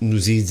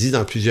nous est dit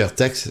dans plusieurs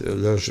textes,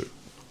 là,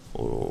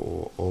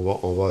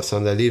 on va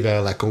s'en aller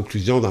vers la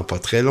conclusion dans pas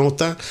très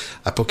longtemps.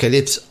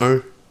 Apocalypse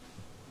 1,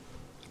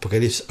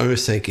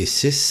 5 et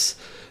 6,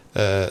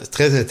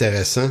 très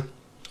intéressant.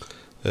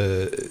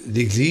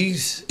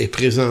 L'Église est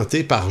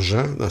présentée par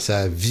Jean dans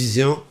sa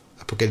vision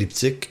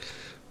apocalyptique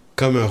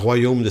comme un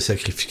royaume de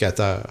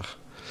sacrificateurs.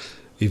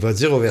 Il va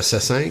dire au verset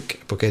 5,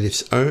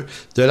 Apocalypse 1,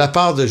 « De la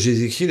part de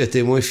Jésus-Christ, le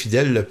témoin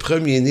fidèle, le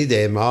premier-né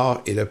des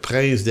morts et le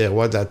prince des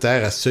rois de la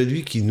terre, à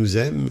celui qui nous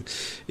aime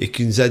et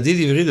qui nous a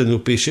délivrés de nos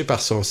péchés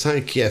par son sang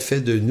et qui a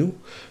fait de nous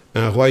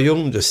un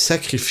royaume de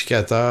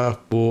sacrificateurs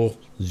pour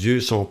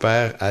Dieu son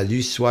Père. À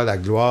lui soit la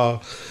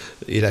gloire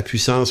et la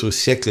puissance au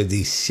siècle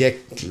des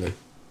siècles.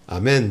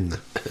 Amen.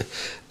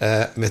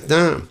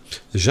 Maintenant,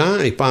 Jean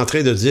n'est pas en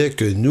train de dire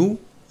que nous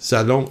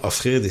allons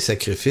offrir des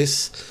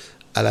sacrifices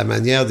à la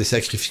manière des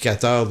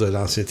sacrificateurs de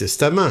l'Ancien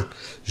Testament.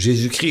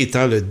 Jésus-Christ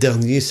étant le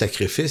dernier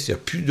sacrifice, il n'y a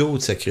plus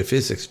d'autres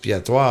sacrifices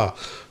expiatoires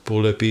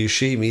pour le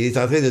péché, mais il est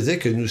en train de dire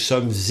que nous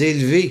sommes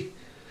élevés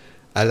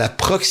à la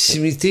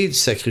proximité du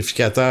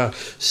sacrificateur.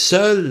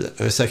 Seul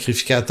un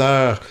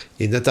sacrificateur,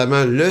 et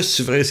notamment le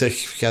souverain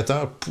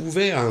sacrificateur,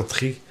 pouvait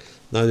entrer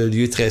dans le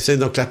lieu très saint.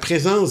 Donc la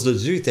présence de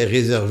Dieu était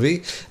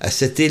réservée à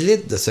cette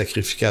élite de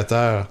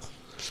sacrificateurs.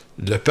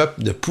 Le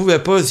peuple ne pouvait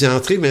pas y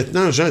entrer.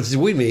 Maintenant, Jean dit,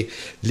 oui, mais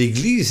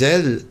l'Église,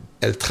 elle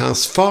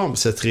transforme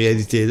cette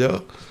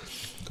réalité-là.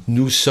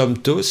 Nous sommes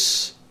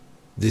tous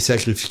des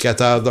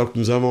sacrificateurs, donc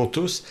nous avons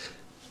tous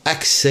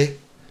accès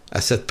à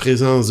cette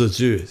présence de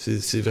Dieu.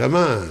 C'est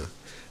vraiment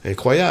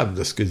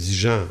incroyable ce que dit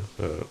Jean.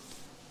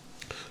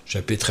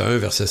 Chapitre 1,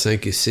 versets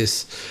 5 et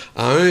 6.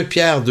 En 1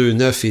 Pierre 2,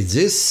 9 et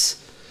 10,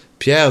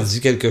 Pierre dit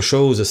quelque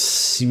chose de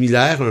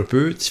similaire, un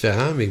peu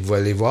différent, mais que vous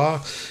allez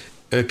voir.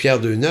 1 Pierre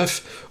 2,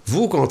 9.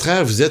 Vous, au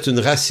contraire, vous êtes une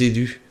race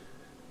élue,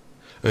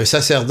 un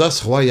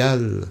sacerdoce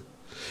royal,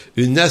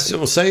 une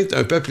nation sainte,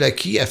 un peuple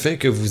acquis, afin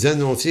que vous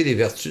annonciez les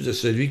vertus de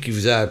celui qui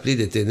vous a appelé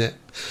des ténèbres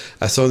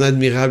à son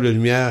admirable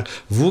lumière.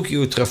 Vous qui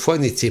autrefois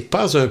n'étiez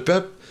pas un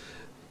peuple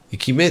et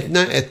qui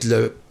maintenant êtes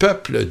le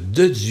peuple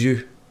de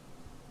Dieu.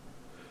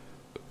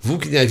 Vous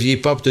qui n'aviez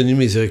pas obtenu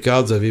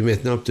miséricorde, vous avez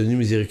maintenant obtenu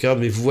miséricorde.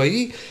 Mais vous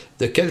voyez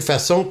de quelle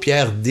façon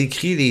Pierre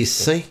décrit les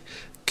saints,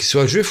 qu'ils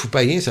soient juifs ou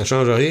païens, ça ne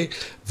change rien.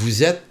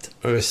 Vous êtes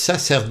un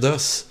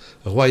sacerdoce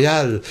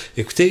royal.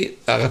 Écoutez,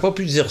 on n'aurait pas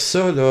pu dire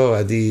ça là,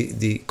 à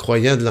des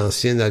croyants de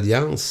l'Ancienne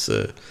Alliance.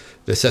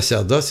 Le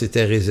sacerdoce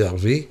était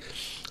réservé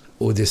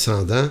aux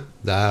descendants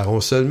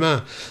d'Aaron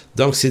seulement.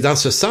 Donc, c'est dans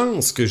ce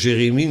sens que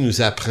Jérémie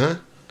nous apprend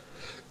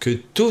que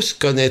tous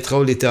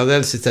connaîtront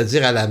l'Éternel,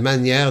 c'est-à-dire à la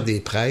manière des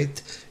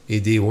prêtres et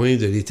des oints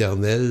de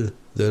l'Éternel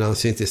de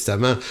l'Ancien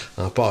Testament.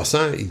 En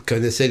passant, ils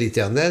connaissaient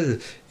l'Éternel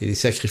et les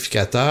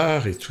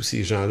sacrificateurs et tous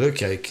ces gens-là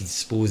qui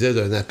disposaient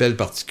d'un appel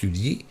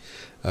particulier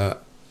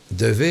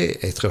devaient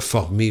être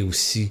formés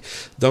aussi.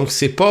 Donc,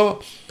 c'est pas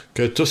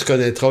que tous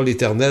connaîtront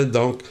l'Éternel,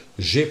 donc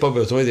j'ai pas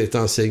besoin d'être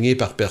enseigné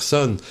par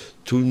personne.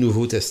 Tout le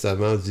Nouveau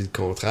Testament dit le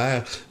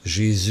contraire.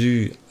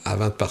 Jésus,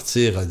 avant de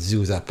partir, a dit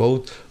aux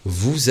apôtres,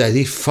 vous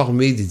allez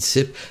former des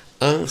disciples,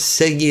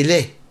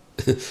 enseignez-les.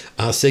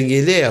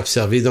 Enseignez-les à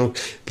observer donc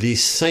les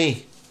saints,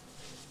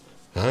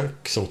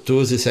 qui sont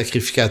tous des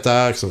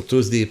sacrificateurs, qui sont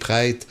tous des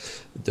prêtres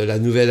de la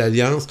Nouvelle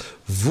Alliance,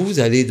 vous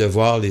allez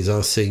devoir les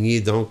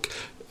enseigner. Donc,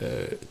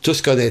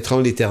 tous connaîtront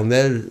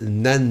l'Éternel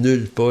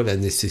n'annule pas la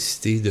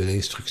nécessité de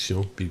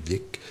l'instruction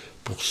biblique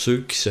pour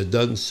ceux qui se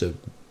donnent ce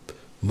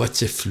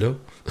motif-là.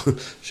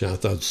 J'ai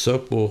entendu ça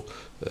pour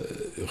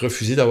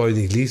refuser d'avoir une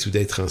église ou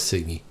d'être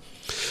enseigné.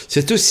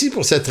 C'est aussi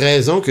pour cette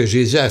raison que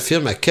Jésus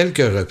affirme à quelques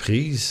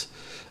reprises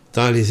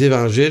dans les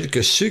évangiles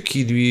que ceux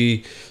qui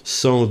lui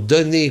sont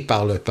donnés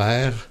par le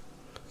Père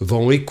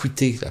vont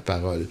écouter la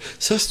parole.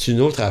 Ça, c'est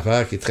une autre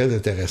affaire qui est très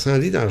intéressante. On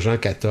lit dans Jean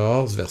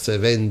 14, versets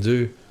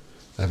 22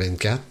 à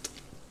 24.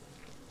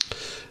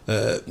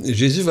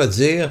 Jésus va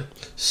dire,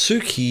 ceux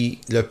qui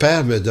le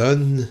Père me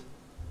donne,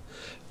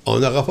 on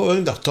n'aura pas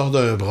besoin de leur tordre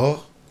un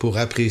bras pour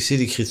apprécier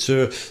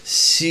l'Écriture.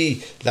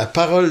 Si la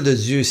parole de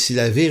Dieu, si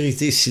la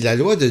vérité, si la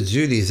loi de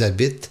Dieu les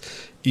habite,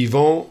 ils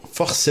vont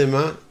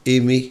forcément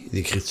aimer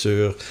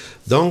l'Écriture.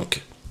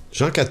 Donc,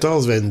 Jean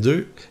 14,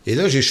 22, et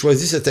là j'ai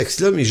choisi ce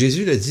texte-là, mais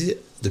Jésus le dit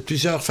de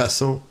plusieurs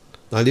façons.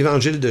 Dans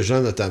l'Évangile de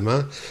Jean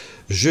notamment,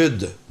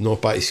 Jude, non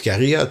pas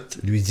Iscariote,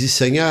 lui dit, «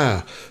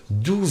 Seigneur,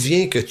 d'où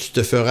vient que tu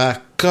te feras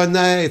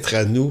connaître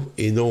à nous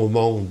et non au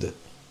monde? »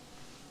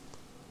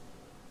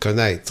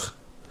 Connaître.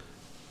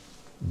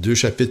 2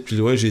 chapitres plus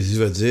loin, Jésus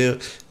va dire,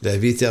 « La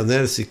vie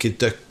éternelle, c'est qu'ils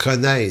te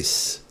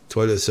connaissent,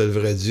 toi le seul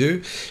vrai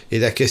Dieu. » Et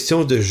la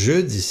question de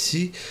Jude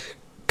ici,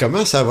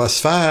 comment ça va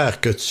se faire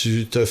que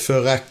tu te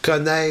feras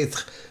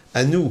connaître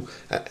à nous?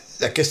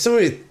 La question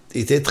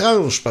est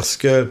étrange parce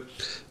que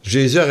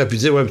Jésus aurait pu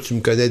dire, « Ouais, mais tu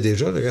me connais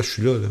déjà, là, je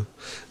suis là. »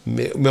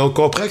 Mais on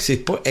comprend que c'est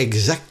pas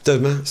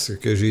exactement ce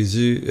que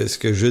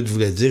Jude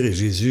voulait dire, et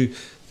Jésus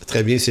a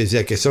très bien saisi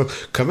la question.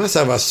 Comment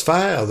ça va se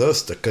faire, là,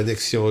 cette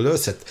connexion-là,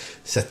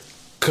 cette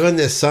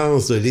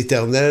connaissance de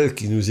l'Éternel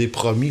qui nous est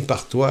promis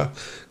par toi?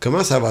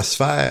 Comment ça va se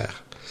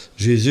faire?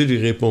 Jésus lui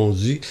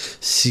répondit,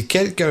 « Si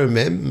quelqu'un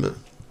m'aime,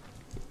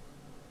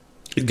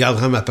 il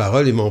gardera ma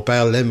parole et mon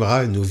Père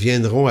l'aimera, et nous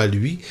viendrons à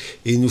lui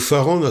et nous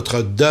ferons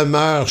notre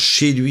demeure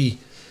chez lui. »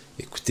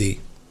 Écoutez,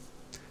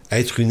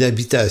 être une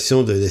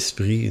habitation de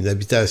l'Esprit, une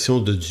habitation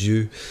de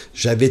Dieu.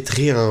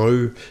 J'habiterai en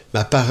eux,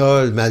 ma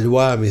parole, ma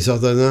loi, mes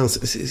ordonnances.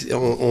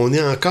 On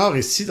est encore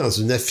ici dans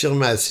une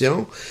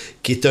affirmation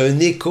qui est un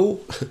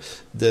écho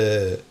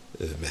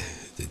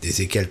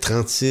d'Ézéchiel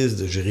 36,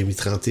 de Jérémie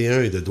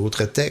 31 et de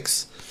d'autres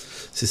textes.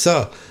 C'est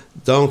ça.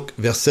 Donc,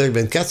 verset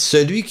 24, «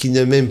 Celui qui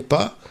ne m'aime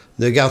pas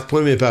ne garde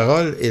point mes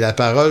paroles, et la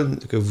parole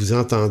que vous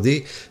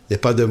entendez n'est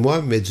pas de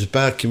moi, mais du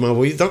Père qui m'a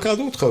envoyé. Donc, en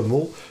d'autres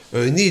mots,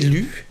 un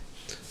élu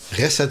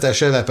reste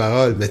attaché à la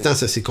parole. Maintenant,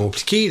 ça c'est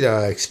compliqué là,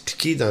 à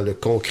expliquer dans le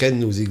concret de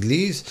nos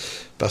églises,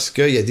 parce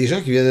qu'il y a des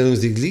gens qui viennent à nos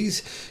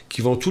églises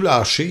qui vont tout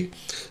lâcher,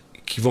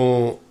 qui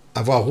vont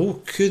avoir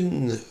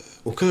aucun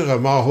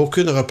remords,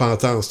 aucune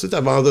repentance. Tout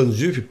abandonne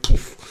Dieu, puis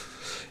pouf!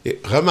 Et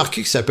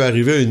remarquez que ça peut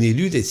arriver à un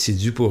élu d'être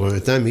séduit pour un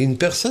temps, mais une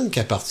personne qui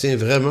appartient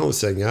vraiment au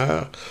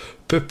Seigneur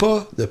peut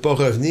pas ne pas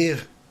revenir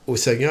au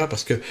Seigneur,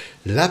 parce que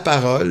la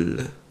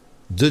parole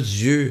de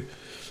Dieu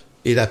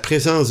et la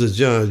présence de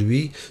Dieu en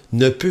lui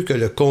ne peut que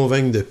le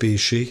convaincre de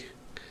péché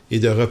et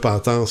de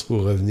repentance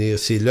pour revenir.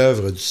 C'est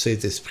l'œuvre du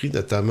Saint-Esprit,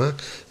 notamment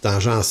dans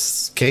Jean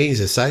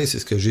 15 et 16, c'est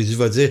ce que Jésus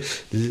va dire.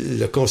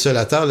 Le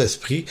Consolateur,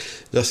 l'Esprit,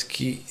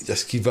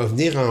 lorsqu'il va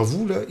venir en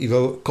vous, là, il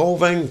va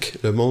convaincre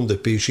le monde de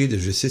péché, de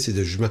justice et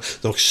de jugement.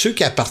 Donc, ceux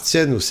qui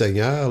appartiennent au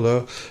Seigneur,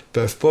 là,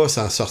 peuvent pas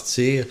s'en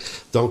sortir.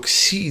 Donc,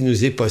 s'il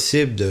nous est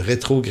possible de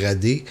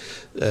rétrograder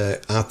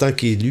en tant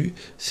qu'élus,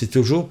 c'est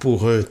toujours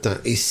pour un temps.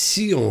 Et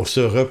si on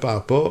se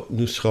repent pas,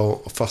 nous serons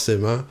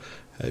forcément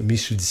mis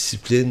sous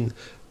discipline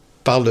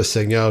par le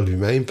Seigneur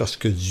lui-même, parce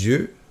que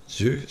Dieu,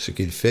 ce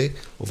qu'il fait,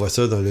 on voit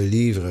ça dans le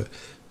livre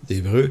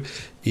d'Hébreux,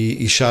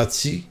 il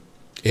châtie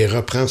et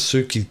reprend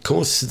ceux qu'il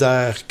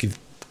considère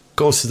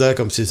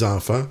comme ses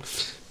enfants,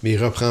 mais il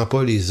ne reprend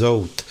pas les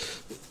autres.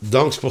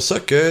 Donc, c'est pour ça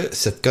que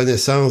cette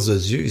connaissance de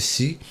Dieu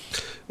ici,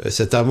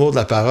 cet amour de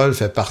la parole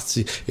fait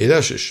partie. Et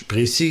là, je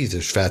précise,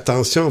 je fais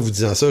attention en vous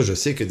disant ça, je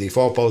sais que des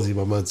fois on passe des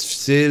moments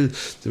difficiles,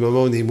 des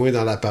moments où on est moins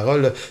dans la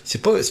parole, là.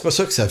 C'est pas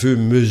ça que ça veut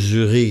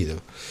mesurer, là.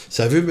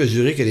 Ça veut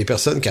mesurer que les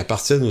personnes qui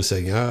appartiennent au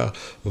Seigneur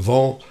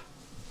vont,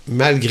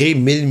 malgré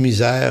 1000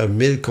 misères,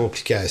 1000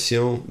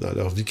 complications dans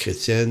leur vie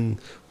chrétienne,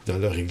 dans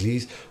leur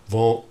église,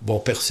 vont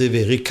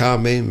persévérer quand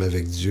même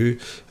avec Dieu.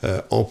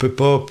 On peut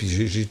pas,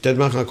 puis j'ai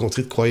tellement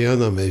rencontré de croyants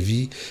dans ma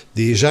vie,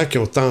 des gens qui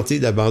ont tenté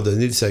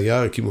d'abandonner le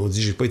Seigneur et qui m'ont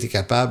dit, j'ai pas été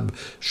capable,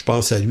 je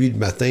pense à lui le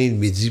matin, le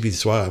midi, puis le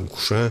soir en me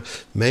couchant.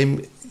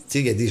 Même, tu sais,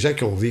 il y a des gens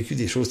qui ont vécu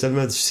des choses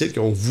tellement difficiles, qui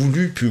ont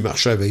voulu plus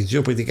marcher avec Dieu,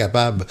 n'ont pas été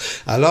capables.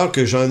 Alors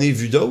que j'en ai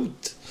vu d'autres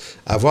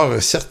avoir un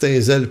certain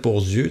zèle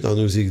pour Dieu dans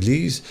nos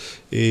églises,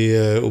 et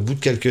au bout de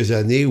quelques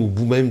années, au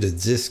bout même de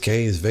 10,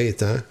 15,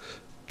 20 ans,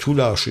 tout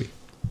lâcher.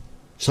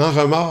 Sans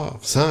remords,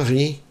 sans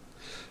rien.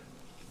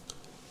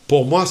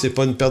 Pour moi, c'est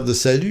pas une perte de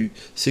salut,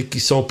 c'est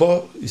qu'ils sont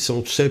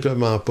tout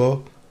simplement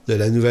pas de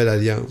la nouvelle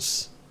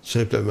alliance. Tout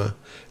simplement.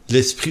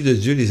 L'Esprit de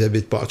Dieu les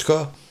habite pas. En tout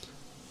cas,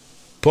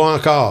 pas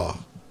encore.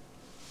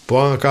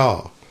 Pas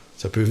encore.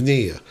 Ça peut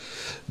venir.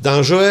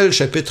 Dans Joël,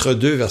 chapitre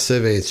 2, verset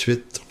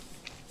 28,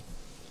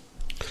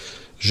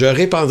 « Je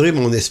répandrai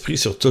mon esprit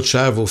sur toute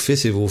chair, vos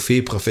fils et vos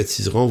filles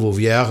prophétiseront, vos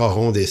vieillards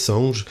auront des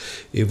songes,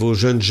 et vos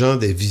jeunes gens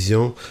des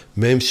visions,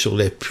 même sur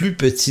les plus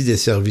petits des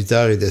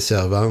serviteurs et des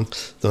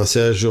servantes. Dans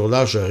ces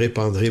jours-là, je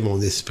répandrai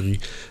mon esprit. »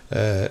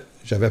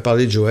 J'avais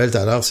parlé de Joël tout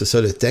à l'heure, c'est ça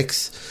le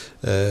texte.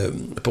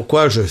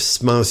 Pourquoi je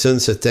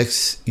mentionne ce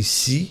texte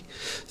ici?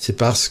 C'est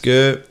parce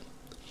que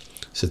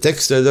ce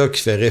texte-là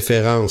qui fait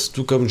référence,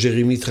 tout comme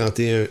Jérémie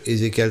 31,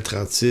 Ézéchiel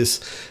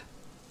 36,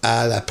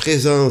 à la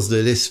présence de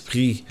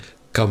l'Esprit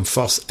comme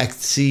force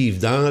active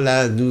dans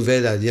la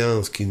nouvelle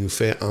alliance qui nous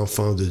fait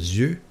enfants de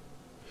Dieu.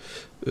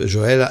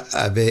 Joël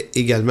avait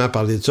également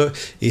parlé de ça.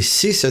 Et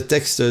c'est ce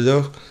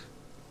texte-là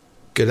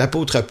que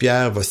l'apôtre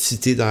Pierre va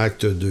citer dans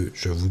Acte 2.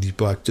 Je ne vous lis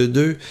pas Acte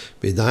 2,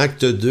 mais dans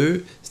Acte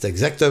 2, c'est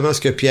exactement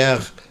ce que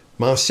Pierre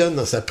mentionne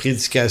dans sa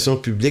prédication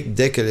publique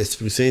dès que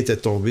l'Esprit Saint était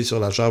tombé sur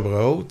la chambre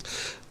haute.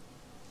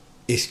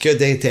 Et ce qu'il y a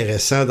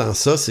d'intéressant dans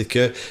ça, c'est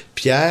que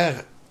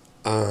Pierre,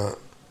 en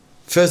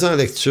faisant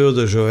lecture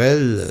de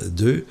Joël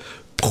 2,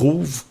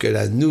 prouve que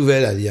la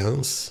nouvelle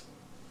alliance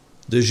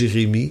de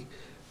Jérémie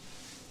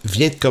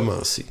vient de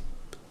commencer.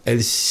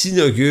 Elle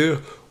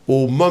s'inaugure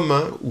au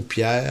moment où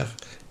Pierre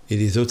et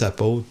les autres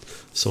apôtres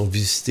sont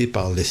visités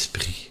par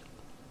l'Esprit.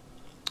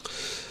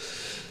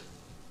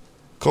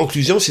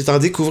 Conclusion, c'est en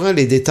découvrant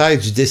les détails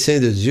du dessein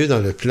de Dieu dans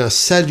le plan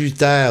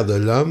salutaire de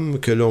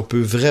l'homme que l'on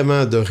peut vraiment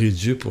adorer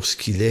Dieu pour ce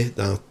qu'il est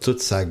dans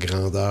toute sa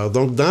grandeur.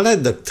 Donc, dans la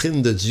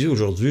doctrine de Dieu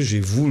aujourd'hui,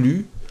 j'ai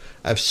voulu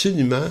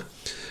absolument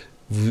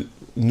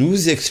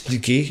nous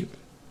expliquer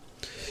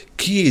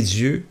qui est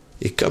Dieu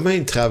et comment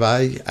il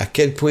travaille, à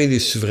quel point il est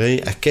souverain,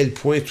 à quel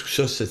point tout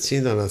ça se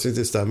tient dans l'Ancien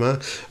Testament,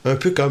 un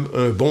peu comme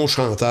un bon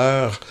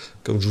chanteur,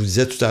 comme je vous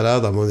disais tout à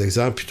l'heure dans mon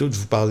exemple, plutôt de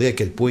vous parler à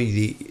quel point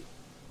il est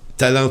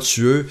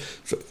talentueux.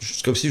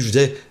 C'est comme si je vous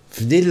disais,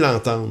 venez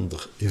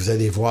l'entendre et vous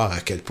allez voir à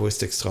quel point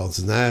c'est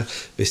extraordinaire.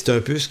 Mais c'est un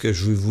peu ce que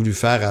j'ai voulu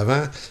faire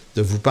avant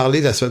de vous parler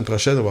la semaine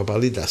prochaine. On va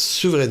parler de la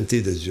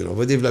souveraineté de Dieu. On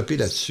va développer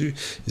là-dessus.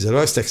 Vous allez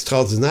voir que c'est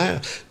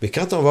extraordinaire. Mais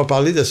quand on va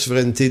parler de la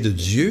souveraineté de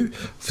Dieu,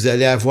 vous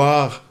allez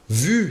avoir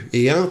vu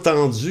et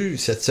entendu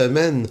cette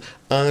semaine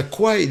en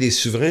quoi il est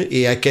souverain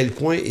et à quel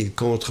point il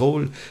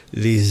contrôle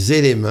les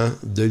éléments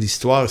de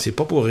l'histoire. C'est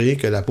pas pour rien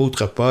que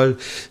l'apôtre Paul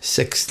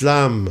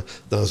s'exclame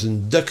dans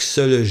une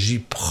doxologie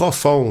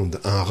profonde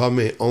en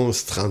Romains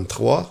 11,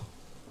 33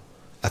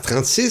 à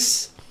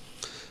 36.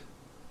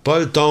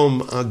 Paul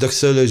tombe en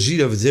doxologie,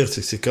 là, veut dire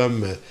que c'est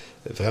comme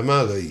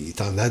vraiment, là, il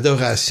est en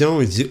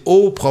adoration. Il dit «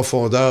 Ô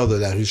profondeur de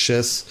la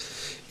richesse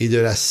et de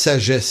la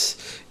sagesse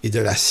et de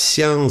la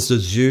science de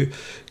Dieu,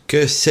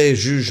 que ses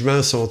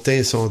jugements sont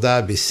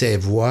insondables et ses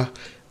voies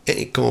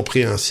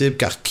incompréhensibles,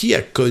 car qui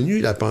a connu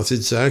la pensée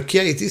du Seigneur? Qui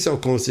a été son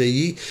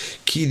conseiller?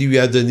 Qui lui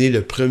a donné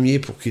le premier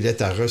pour qu'il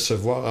ait à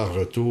recevoir en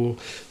retour?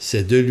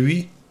 C'est de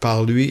lui,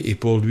 par lui et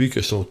pour lui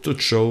que sont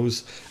toutes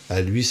choses.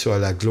 À lui soit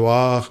la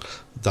gloire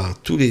dans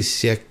tous les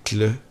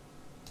siècles.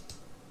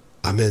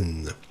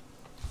 Amen. »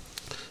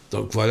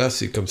 Donc voilà,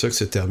 c'est comme ça que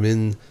se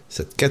termine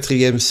cette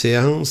 4e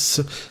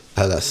séance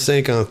à la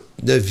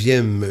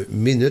 59e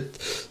minute.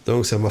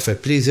 Donc ça m'a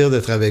fait plaisir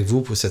d'être avec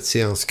vous pour cette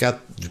séance 4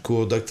 du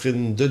cours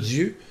Doctrine de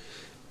Dieu.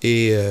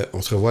 Et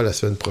on se revoit la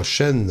semaine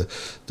prochaine.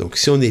 Donc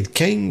si on est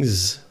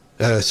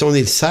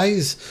le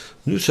 16,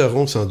 nous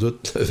serons sans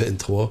doute le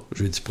 23,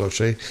 jeudi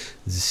prochain.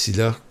 D'ici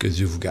là, que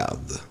Dieu vous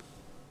garde.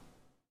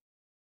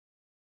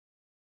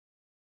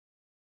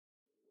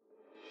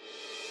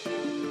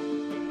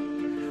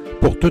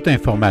 Pour toute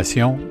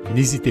information,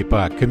 n'hésitez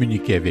pas à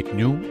communiquer avec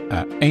nous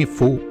à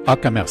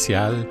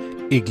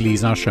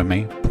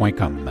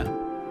info@égliseenchemin.com.